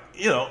like,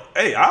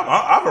 hey,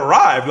 I've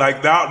arrived.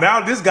 Like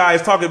now this guy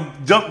is talking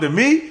junk to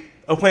me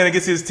of playing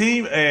against his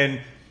team.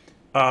 And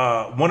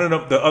one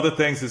of the other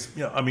things is,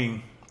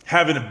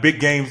 having the big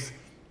games,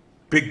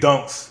 big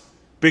dunks,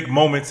 big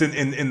moments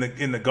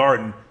in the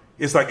Garden.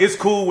 It's like, it's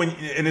cool when,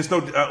 and it's no,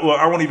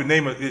 I won't even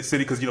name a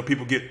city because,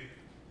 people get,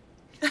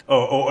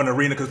 or an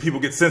arena because people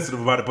get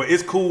sensitive about it. But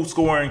it's cool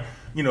scoring,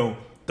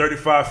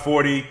 35,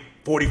 40,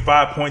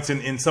 45 points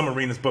in some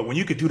arenas. But when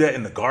you could do that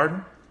in the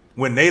Garden,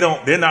 when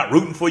they're not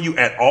rooting for you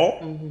at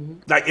all.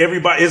 Like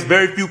everybody, it's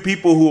very few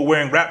people who are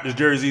wearing Raptors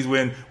jerseys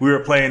when we were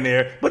playing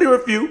there, but there were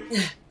a few.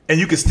 And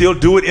you can still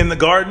do it in the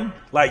Garden.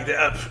 Like,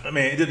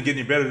 it didn't get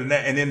any better than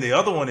that. And then the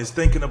other one is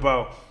thinking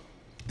about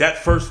that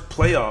first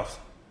playoffs,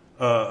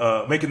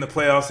 making the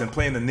playoffs and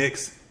playing the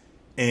Knicks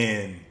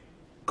and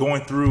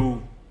going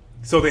through.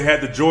 So they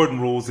had the Jordan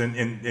rules, and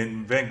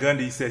Van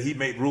Gundy said he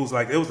made rules.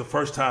 Like, it was the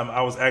first time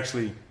I was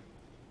actually,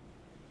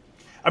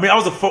 I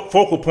was a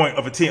focal point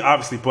of a team,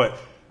 obviously, but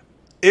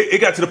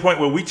it got to the point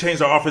where we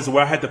changed our offense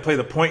where I had to play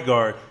the point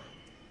guard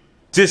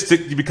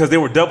because they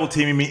were double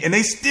teaming me, and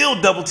they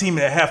still double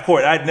teaming at half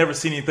court. I'd never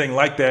seen anything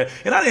like that,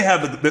 and I didn't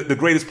have the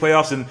greatest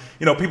playoffs. And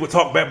people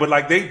talk back, but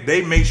like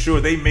they made sure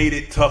they made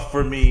it tough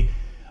for me,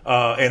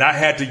 and I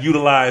had to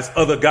utilize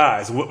other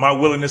guys with my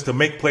willingness to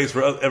make plays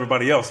for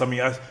everybody else. I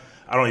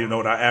don't even know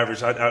what I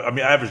averaged. I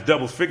averaged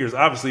double figures,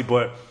 obviously,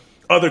 but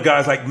other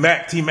guys like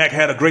Mac, T-Mac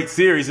had a great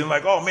series, and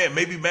like, oh man,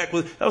 maybe Mac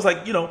was. I was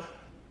like,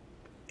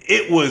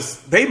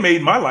 they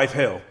made my life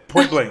hell,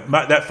 point blank,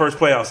 that first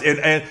playoffs.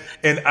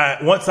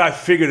 And once I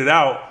figured it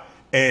out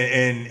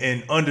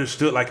and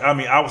understood, like,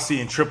 I was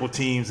seeing triple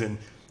teams, and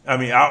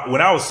when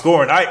I was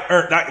scoring, I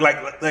earned,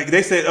 like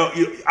they said,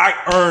 I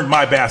earned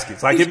my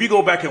baskets. Like, if you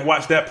go back and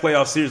watch that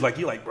playoff series, like,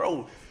 you're like,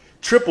 bro,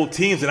 triple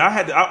teams. And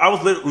I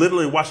was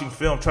literally watching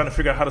film trying to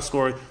figure out how to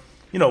score,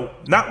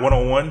 not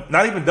one-on-one,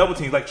 not even double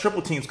teams, like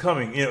triple teams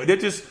coming. They're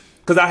just,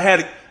 because I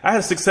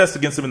had success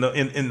against them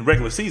in the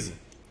regular season.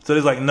 So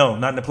they're like, no,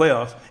 not in the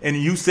playoffs. And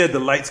you said the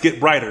lights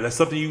get brighter. That's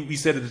something you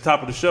said at the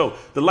top of the show.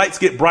 The lights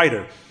get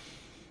brighter,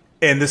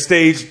 and the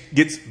stage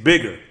gets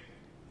bigger.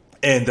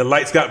 And the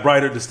lights got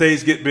brighter, the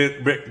stage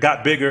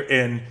got bigger,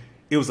 and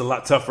it was a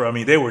lot tougher.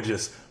 They were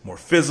just more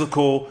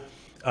physical.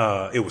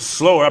 It was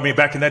slower.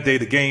 Back in that day,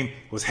 the game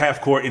was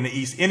half court in the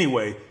East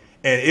anyway.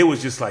 And it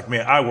was just like,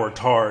 man, I worked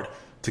hard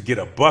to get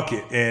a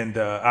bucket. And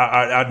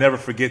I'd never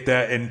forget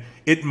that. And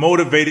it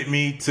motivated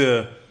me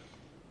to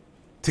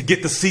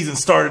get the season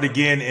started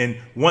again. And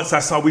once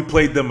I saw we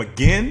played them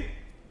again,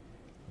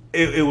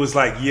 it was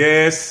like,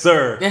 yes,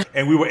 sir. Yeah.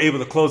 And we were able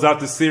to close out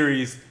the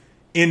series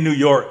in New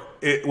York,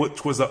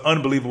 which was an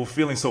unbelievable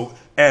feeling. So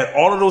add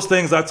all of those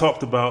things I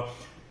talked about,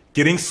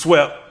 getting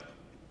swept,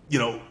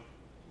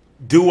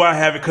 do I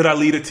have it? Could I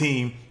lead a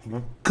team?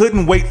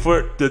 Couldn't wait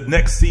for the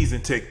next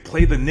season to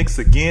play the Knicks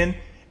again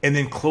and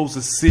then close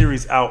the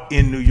series out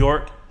in New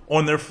York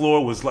on their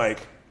floor was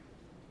like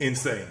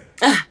insane.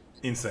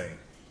 Insane.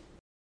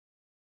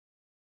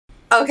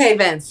 Okay,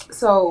 Vince.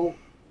 So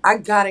I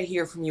gotta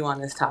hear from you on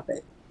this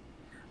topic.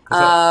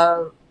 What's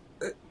up?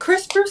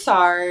 Chris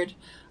Broussard,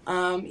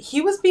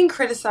 he was being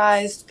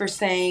criticized for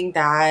saying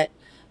that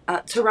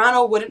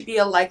Toronto wouldn't be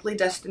a likely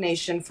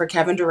destination for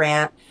Kevin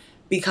Durant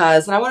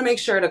because, and I want to make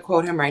sure to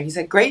quote him right, he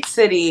said, great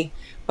city,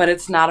 but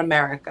it's not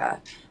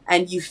America.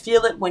 And you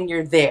feel it when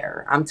you're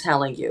there, I'm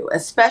telling you, Do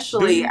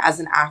especially you? as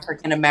an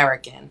African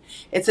American.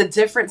 It's a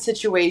different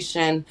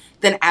situation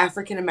than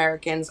African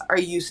Americans are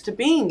used to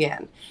being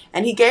in.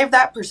 And he gave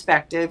that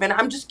perspective. And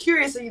I'm just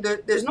curious,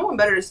 there's no one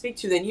better to speak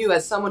to than you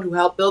as someone who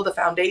helped build the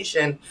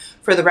foundation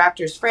for the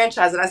Raptors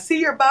franchise. And I see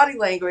your body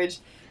language.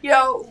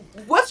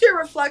 What's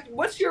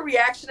your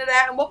reaction to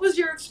that? And what was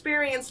your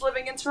experience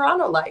living in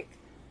Toronto like?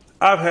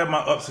 I've had my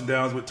ups and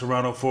downs with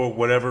Toronto for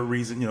whatever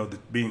reason,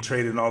 being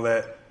traded and all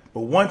that.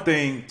 But one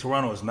thing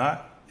Toronto is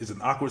not is an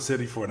awkward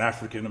city for an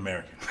African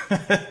American.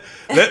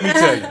 Let me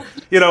tell you,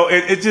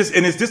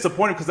 it's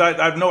disappointing because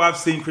I know I've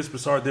seen Chris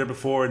Broussard there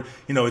before, and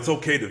it's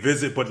okay to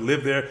visit, but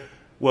live there.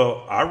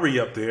 Well, I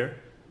re-up there.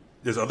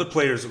 There's other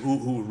players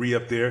who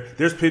re-up there.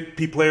 There's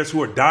players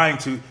who are dying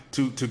to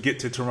get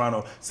to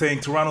Toronto,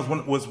 saying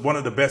Toronto was one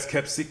of the best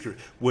kept secret,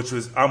 which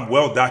was I'm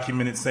well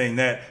documented saying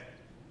that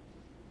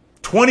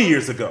 20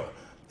 years ago,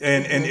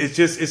 and it's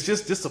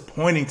just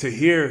disappointing to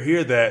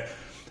hear that.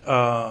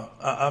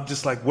 I'm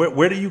just like,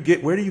 where do you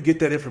get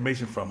that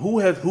information from?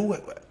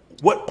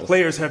 What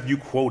players have you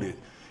quoted?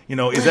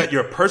 Is that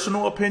your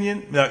personal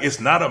opinion? No,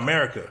 it's not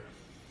America.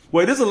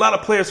 Well, there's a lot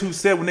of players who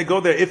said when they go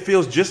there, it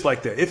feels just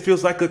like that. It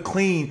feels like a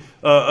cleaner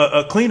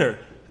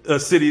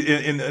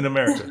city in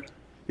America.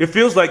 It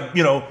feels like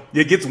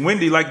it gets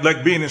windy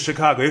like being in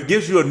Chicago. It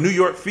gives you a New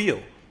York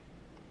feel.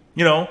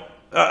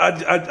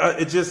 I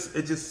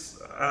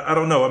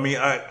don't know. I mean,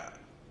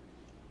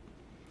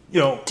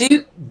 Do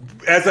you,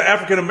 as an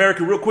African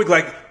American, real quick,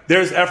 like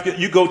there's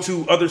African, you go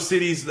to other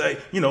cities,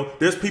 like,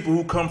 there's people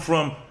who come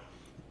from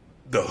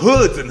the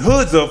hoods and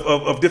hoods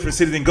of different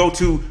cities and go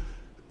to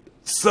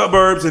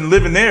suburbs and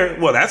living there.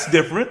 Well, that's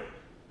different,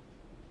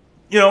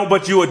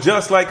 but you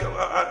adjust. Like,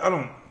 I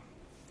don't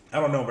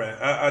know,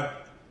 man.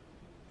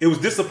 It was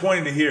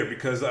disappointing to hear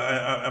because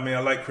I mean, I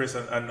like Chris.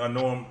 I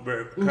know him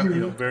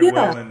very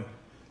well, and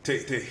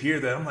to hear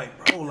that, I'm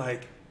like, bro,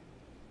 like,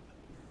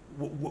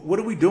 what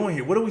are we doing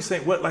here? What are we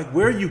saying?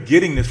 Where are you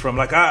getting this from?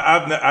 Like,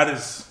 I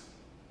just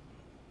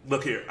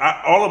look here.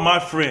 All of my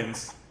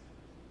friends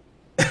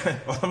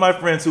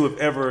who have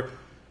ever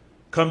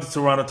come to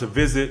Toronto to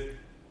visit,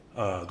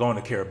 going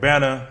to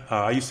Carabana.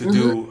 I used to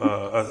do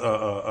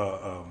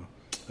a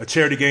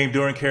charity game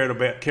during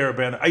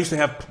Carabana. I used to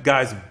have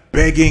guys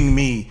begging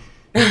me,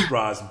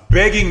 Roz,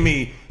 begging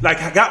me,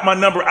 like, I got my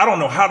number. I don't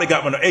know how they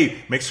got my number. Hey,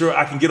 make sure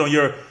I can get on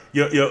your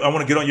I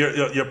want to get on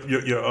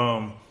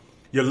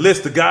your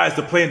list of guys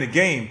to play in the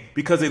game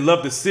because they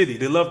love the city,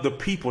 they love the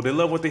people, they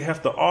love what they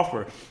have to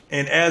offer.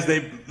 And as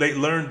they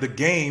learn the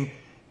game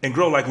and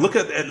grow, like look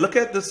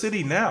at the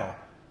city now,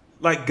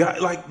 like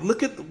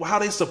look at how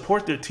they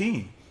support their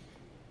team.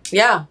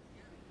 yeah.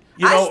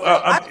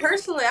 I I'm,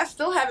 personally, I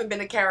still haven't been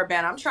to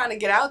Carabana. I'm trying to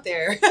get out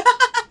there.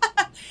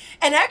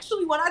 And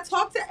actually, when I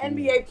talk to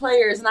NBA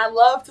players, and I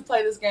love to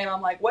play this game,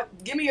 I'm like,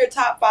 give me your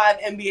top 5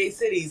 NBA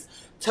cities.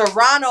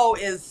 Toronto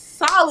is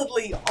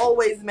solidly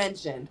always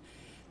mentioned.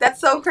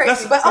 That's so crazy.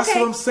 That's But what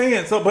okay, I'm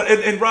saying. So,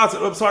 and Roz,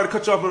 I'm sorry to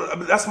cut you off,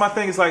 but that's my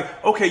thing. It's like,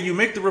 okay, you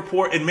make the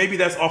report, and maybe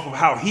that's off of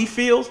how he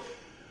feels.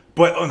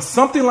 But on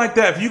something like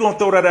that, if you're gonna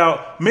throw that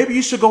out, maybe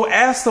you should go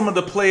ask some of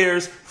the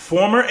players,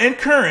 former and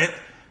current,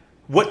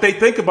 what they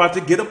think about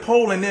to get a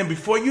poll, and then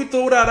before you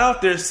throw that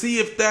out there, see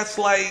if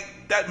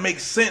that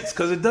makes sense,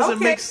 because it doesn't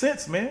okay, make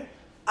sense, man.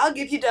 I'll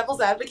give you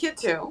devil's advocate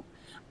too.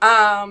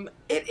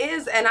 It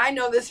is, and I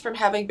know this from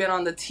having been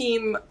on the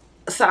team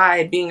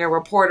side, being a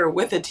reporter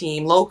with a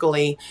team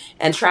locally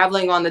and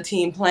traveling on the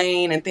team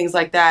plane and things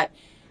like that.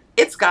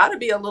 It's got to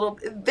be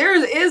there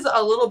is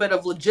a little bit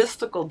of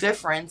logistical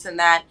difference in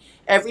that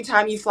every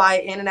time you fly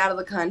in and out of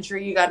the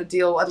country, you got to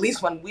deal, at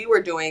least when we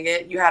were doing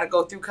it, you had to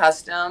go through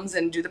customs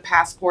and do the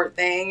passport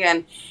thing.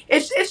 And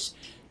it's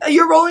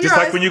you're rolling Just your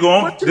like eyes.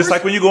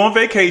 when you go on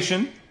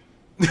vacation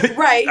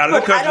Right, out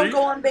of the but I don't country.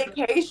 go on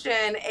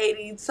vacation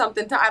 80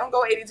 something times. I don't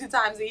go 82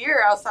 times a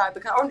year outside the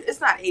country. It's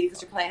not 80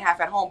 because you're playing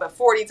half at home, but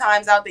 40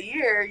 times out the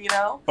year.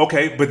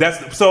 Okay, but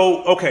that's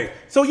so okay.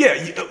 So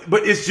yeah,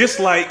 but it's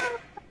just like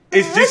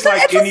It's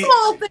a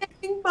small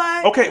thing,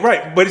 but okay,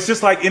 right. But it's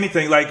just like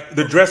anything. Like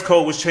the dress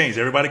code was changed.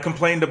 Everybody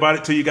complained about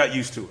it till you got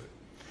used to it.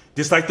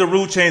 Just like the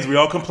rule changed, we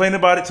all complained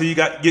about it till you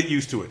get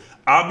used to it.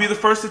 I'll be the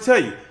first to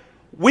tell you,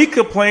 we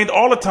complained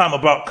all the time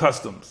about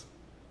customs,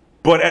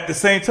 but at the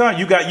same time,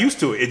 you got used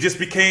to it. It just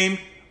became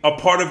a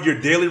part of your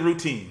daily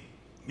routine.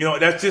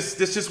 That's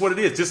just what it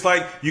is. Just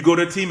like you go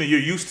to a team and you're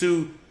used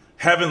to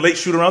having late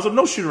shoot-arounds or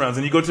no shoot-arounds,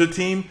 and you go to a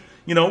team.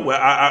 When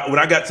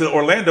I got to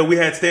Orlando, we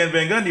had Stan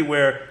Van Gundy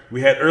where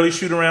we had early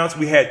shoot-arounds,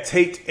 we had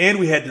taped, and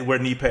we had to wear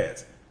knee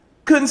pads.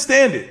 Couldn't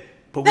stand it,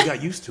 but we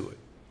got used to it.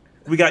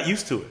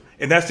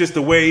 And that's just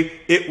the way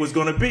it was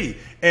going to be.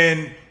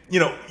 And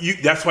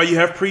that's why you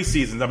have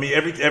preseasons. I mean,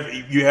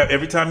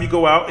 every time you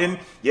go out, and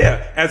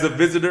as a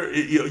visitor,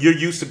 you're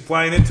used to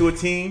flying into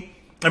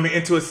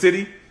into a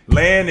city,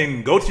 land,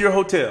 and go to your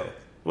hotel.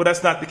 Well,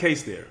 that's not the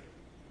case there.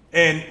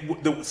 And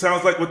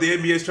sounds like what the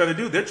NBA is trying to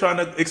do. They're trying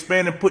to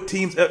expand and put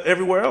teams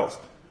everywhere else.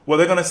 Well,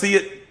 they're going to see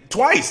it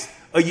twice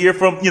a year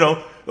from,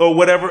 or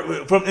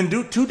whatever,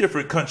 in two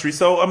different countries.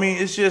 So, I mean,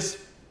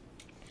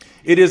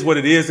 it is what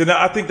it is. And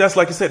I think that's,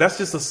 like you said, that's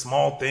just a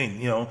small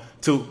thing,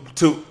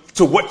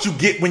 to what you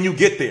get when you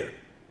get there.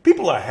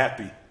 People are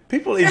happy.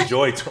 People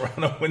enjoy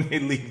Toronto when they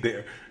leave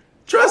there.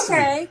 Trust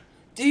me.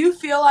 Do you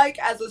feel like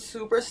as a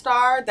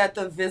superstar that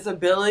the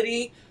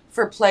visibility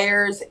for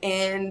players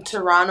in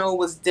Toronto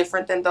was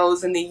different than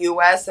those in the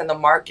U.S. and the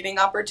marketing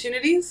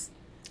opportunities?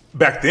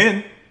 Back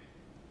then,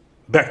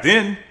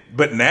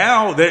 but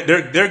now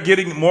they're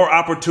getting more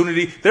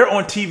opportunity. They're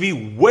on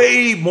TV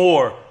way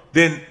more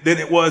than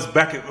it was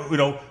back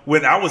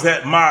when I was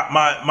at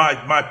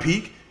my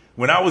peak,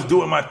 when I was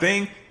doing my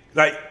thing.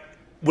 Like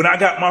when I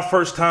got my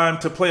first time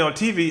to play on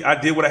TV, I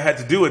did what I had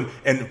to do,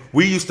 and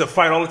we used to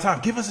fight all the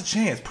time. Give us a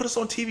chance, put us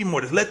on TV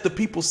more, to let the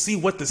people see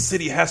what the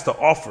city has to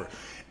offer.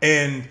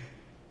 And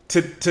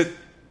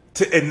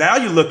and now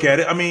you look at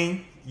it, I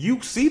mean,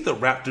 you see the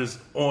Raptors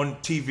on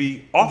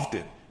TV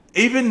often.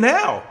 Even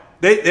now,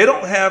 they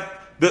don't have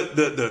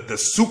the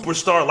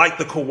superstar like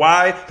the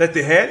Kawhi that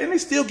they had, and they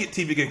still get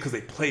TV again because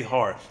they play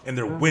hard and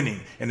they're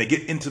winning and they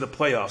get into the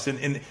playoffs,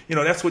 and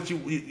that's what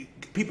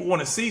people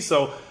want to see.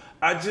 So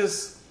I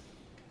just,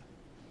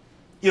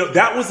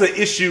 that was an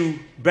issue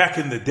back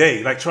in the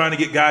day, like trying to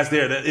get guys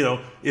there. That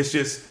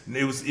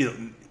it was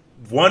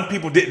one,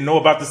 people didn't know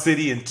about the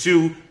city, and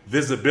two,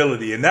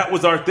 visibility, and that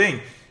was our thing.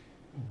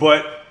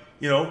 But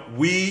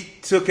we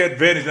took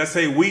advantage. And I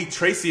say we,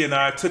 Tracy and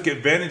I, took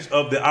advantage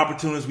of the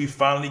opportunities we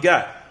finally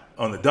got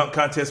on the dunk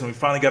contest. When we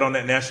finally got on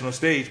that national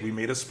stage, we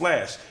made a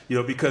splash.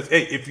 Because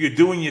hey, if you're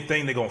doing your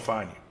thing, they're gonna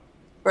find you.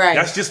 Right.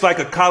 That's just like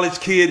a college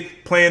kid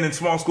playing in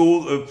small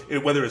school,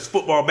 whether it's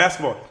football,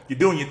 basketball. You're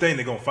doing your thing,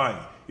 they're gonna find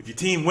you. If your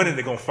team winning,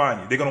 they're gonna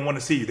find you. They're gonna want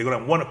to see you. They're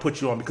gonna want to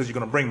put you on because you're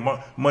gonna bring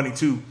money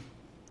to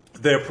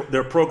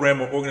their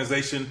program or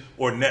organization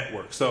or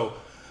network. So,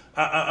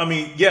 I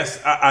mean,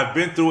 yes, I've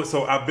been through it.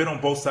 So I've been on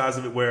both sides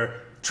of it,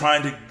 where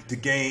trying to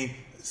gain,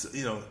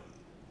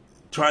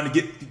 trying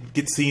to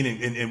get seen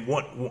and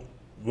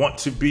want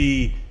to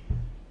be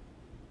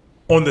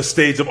on the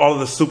stage of all of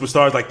the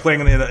superstars, like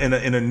playing in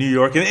a New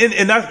York,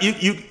 and that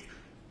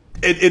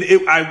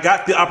I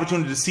got the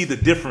opportunity to see the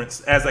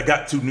difference as I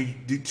got to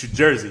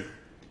Jersey.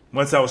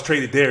 Once I was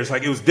traded there, it's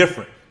like it was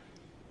different.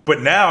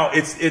 But now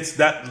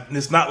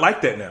it's not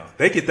like that now.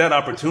 They get that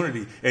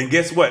opportunity, and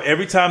guess what?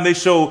 Every time they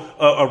show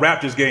a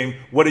Raptors game,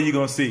 what are you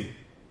going to see?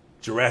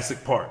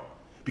 Jurassic Park,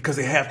 because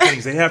they have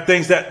things. They have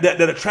things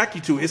that attract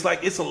you to. It's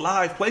like it's a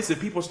live place,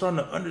 and people are starting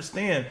to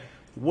understand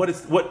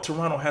what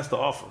Toronto has to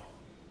offer.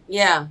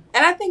 Yeah.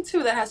 And I think,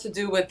 too, that has to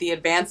do with the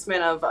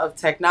advancement of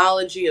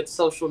technology, of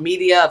social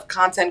media, of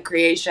content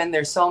creation.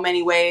 There's so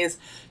many ways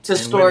to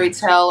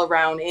storytell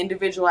around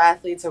individual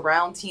athletes,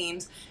 around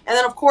teams. And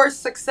then, of course,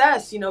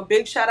 success.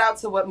 Big shout out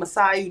to what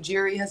Masai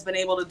Ujiri has been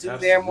able to do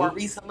there more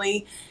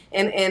recently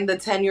in the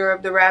tenure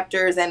of the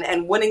Raptors,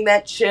 and winning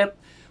that chip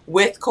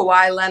with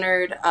Kawhi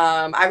Leonard.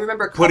 I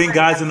remember putting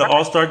guys in the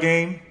All-Star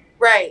game.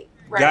 Right.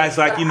 Guys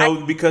like,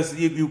 because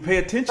you pay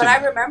attention. But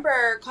I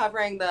remember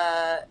covering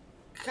the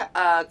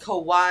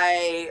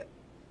Kawhi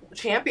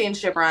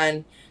championship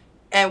run,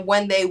 and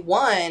when they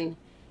won,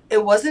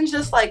 it wasn't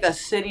just like a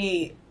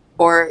city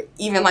or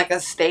even like a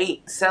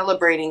state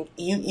celebrating.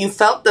 You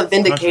felt the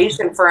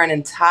vindication for an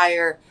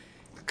entire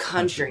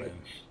country,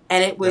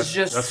 and it was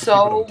just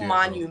so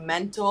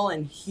monumental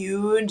and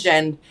huge,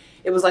 and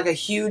it was like a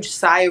huge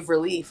sigh of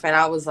relief. And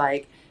I was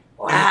like,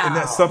 wow. And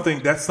that's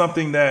something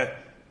that,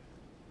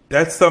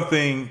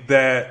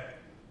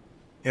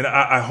 and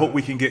I hope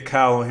we can get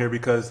Kyle on here,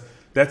 because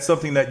that's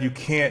something that you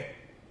can't.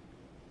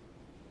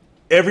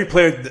 Every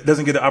player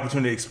doesn't get the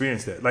opportunity to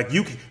experience that. Like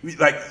you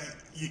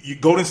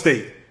Golden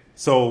State,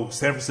 so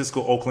San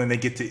Francisco, Oakland, they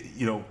get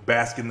to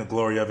bask in the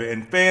glory of it,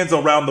 and fans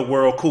around the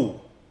world,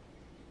 cool.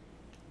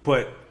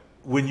 But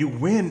when you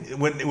win,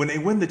 when they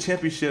win the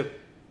championship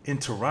in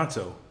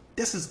Toronto,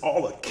 this is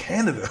all of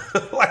Canada.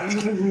 Like,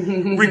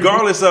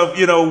 regardless of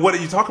what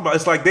you talk about,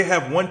 it's like they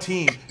have one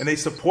team and they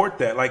support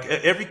that. Like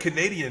every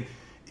Canadian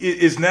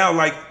is now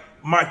like,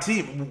 my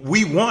team,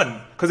 we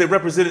won because they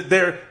represented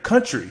their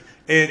country,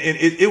 and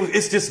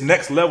it's just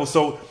next level.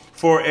 So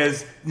for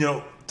as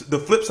the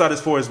flip side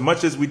is, for as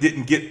much as we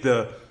didn't get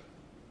the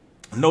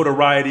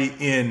notoriety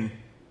in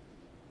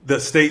the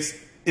States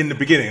in the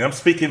beginning, I'm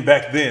speaking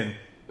back then,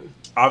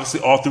 obviously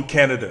all through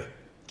Canada,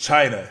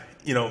 China,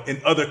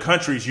 in other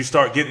countries, you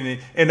start getting it,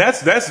 and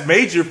that's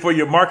major for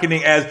your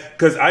marketing.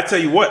 Because I tell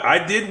you what,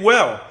 I did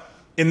well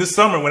in the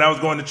summer when I was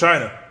going to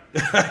China.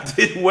 I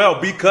did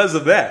well because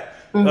of that.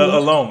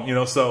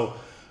 Alone, so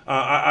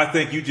I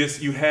think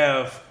you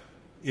have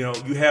You know,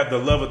 you have the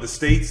love of the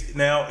states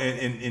now,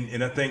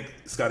 and I think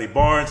Scotty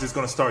Barnes is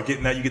going to start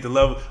getting that. You get the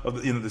love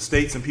of the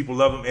states, and people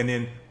love him, and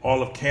then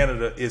all of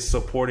Canada is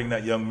supporting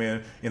that young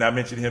man. And I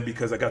mentioned him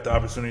because I got the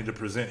opportunity to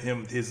present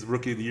him his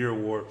Rookie of the Year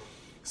award.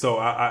 So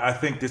I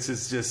think this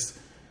is just,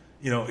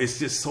 you know, it's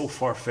just so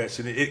far fetched,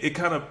 and it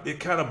kind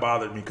of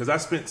bothered me because I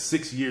spent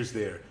 6 years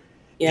there,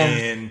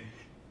 and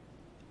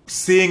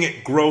seeing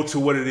it grow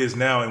to what it is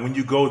now. And when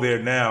you go there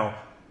now,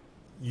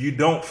 you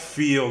don't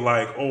feel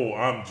like, oh,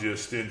 I'm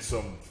just in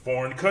some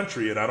foreign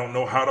country and I don't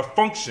know how to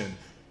function.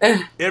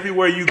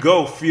 Everywhere you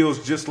go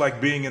feels just like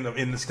being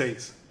in the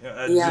States.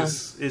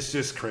 It's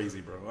just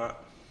crazy, bro.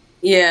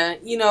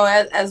 You know,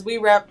 as we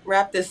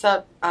wrap this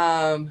up,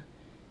 I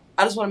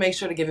just want to make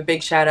sure to give a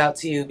big shout out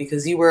to you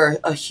because you were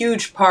a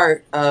huge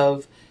part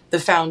of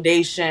the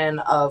foundation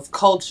of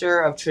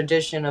culture, of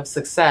tradition, of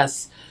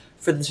success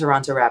for the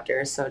Toronto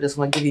Raptors. So I just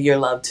want to give you your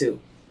love too.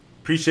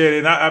 Appreciate it.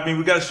 And I mean,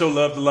 we got to show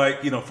love to,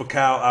 like, you know, for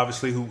Cal,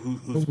 obviously,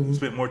 who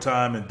spent more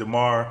time, and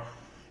DeMar,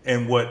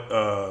 and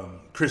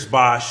Chris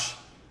Bosh,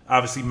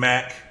 obviously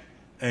Mac,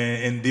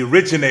 and the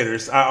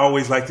originators. I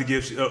always like to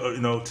give,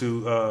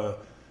 to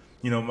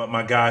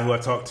my guy who I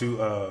talked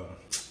to,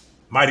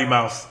 Mighty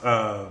Mouse,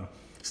 Damon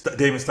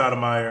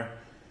Stoudemire,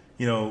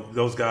 you know,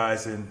 those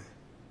guys, and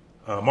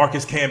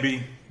Marcus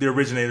Camby, the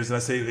originators. And I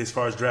say as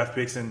far as draft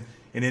picks, and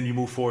then you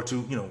move forward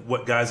to, you know,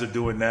 what guys are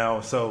doing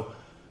now. So,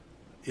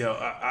 you know,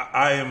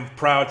 I am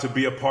proud to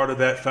be a part of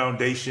that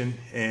foundation,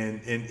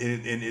 and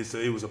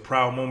it was a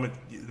proud moment,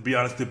 to be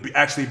honest, to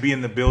actually be in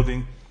the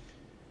building,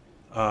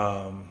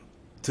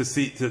 to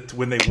see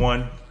when they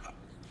won,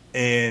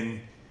 and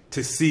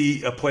to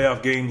see a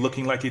playoff game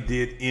looking like it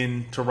did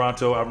in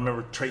Toronto. I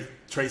remember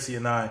Tracy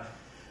and I,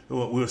 we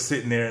were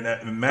sitting there,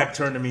 and Mac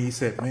turned to me. He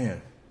said,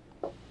 "Man,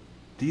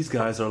 these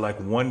guys are like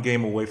one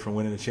game away from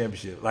winning the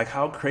championship." Like,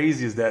 how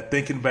crazy is that?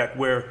 Thinking back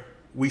where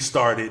we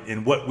started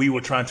and what we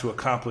were trying to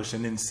accomplish,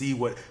 and then see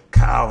what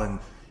Kyle and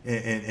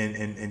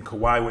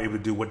Kawhi were able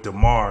to do, what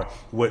DeMar,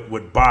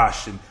 what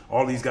Bosh, and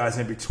all these guys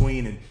in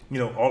between, and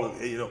all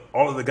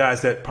of the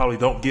guys that probably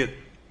don't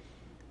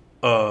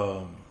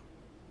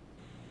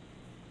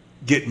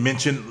get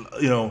mentioned.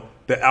 You know,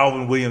 the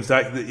Alvin Williams,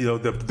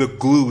 the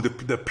glue,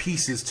 the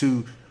pieces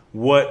to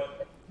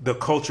what the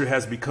culture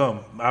has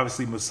become.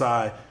 Obviously,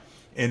 Masai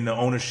and the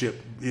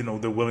ownership. You know,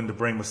 they're willing to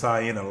bring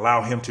Masai in and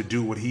allow him to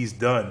do what he's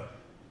done.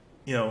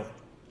 You know,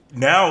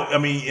 now, I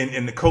mean,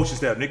 and the coaching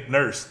staff, Nick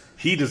Nurse,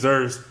 he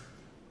deserves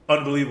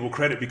unbelievable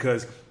credit,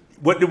 because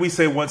what did we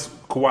say once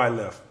Kawhi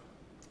left?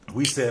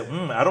 We said,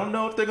 I don't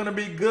know if they're going to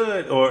be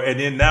good. And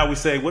then now we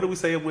say, what do we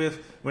say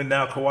when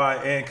now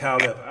Kawhi and Kyle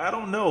left? I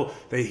don't know.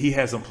 He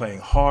has them playing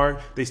hard.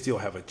 They still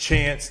have a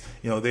chance.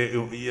 You know,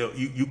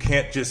 you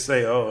can't just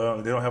say, they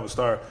don't have a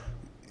star.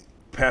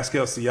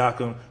 Pascal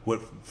Siakam,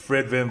 what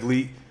Fred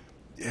VanVleet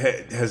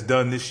has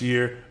done this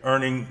year,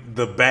 earning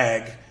the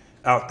bag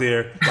out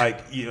there, like,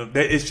 you know,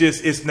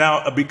 it's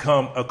now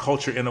become a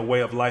culture and a way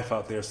of life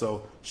out there.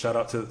 So shout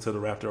out to the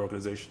Raptor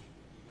organization.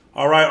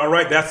 All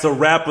right. That's a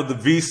wrap of the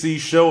VC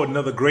show.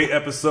 Another great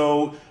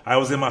episode. I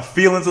was in my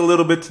feelings a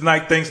little bit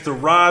tonight, thanks to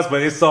Roz,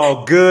 but it's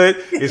all good.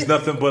 It's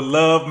nothing but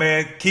love,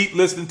 man. Keep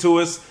listening to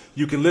us.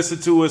 You can listen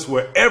to us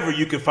wherever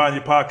you can find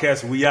your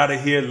podcast. We out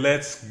of here.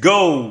 Let's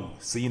go.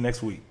 See you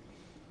next week.